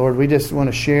 Lord, we just want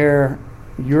to share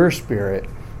your spirit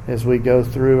as we go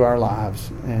through our lives,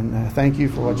 and thank you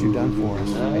for what you've done for us.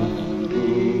 Amen.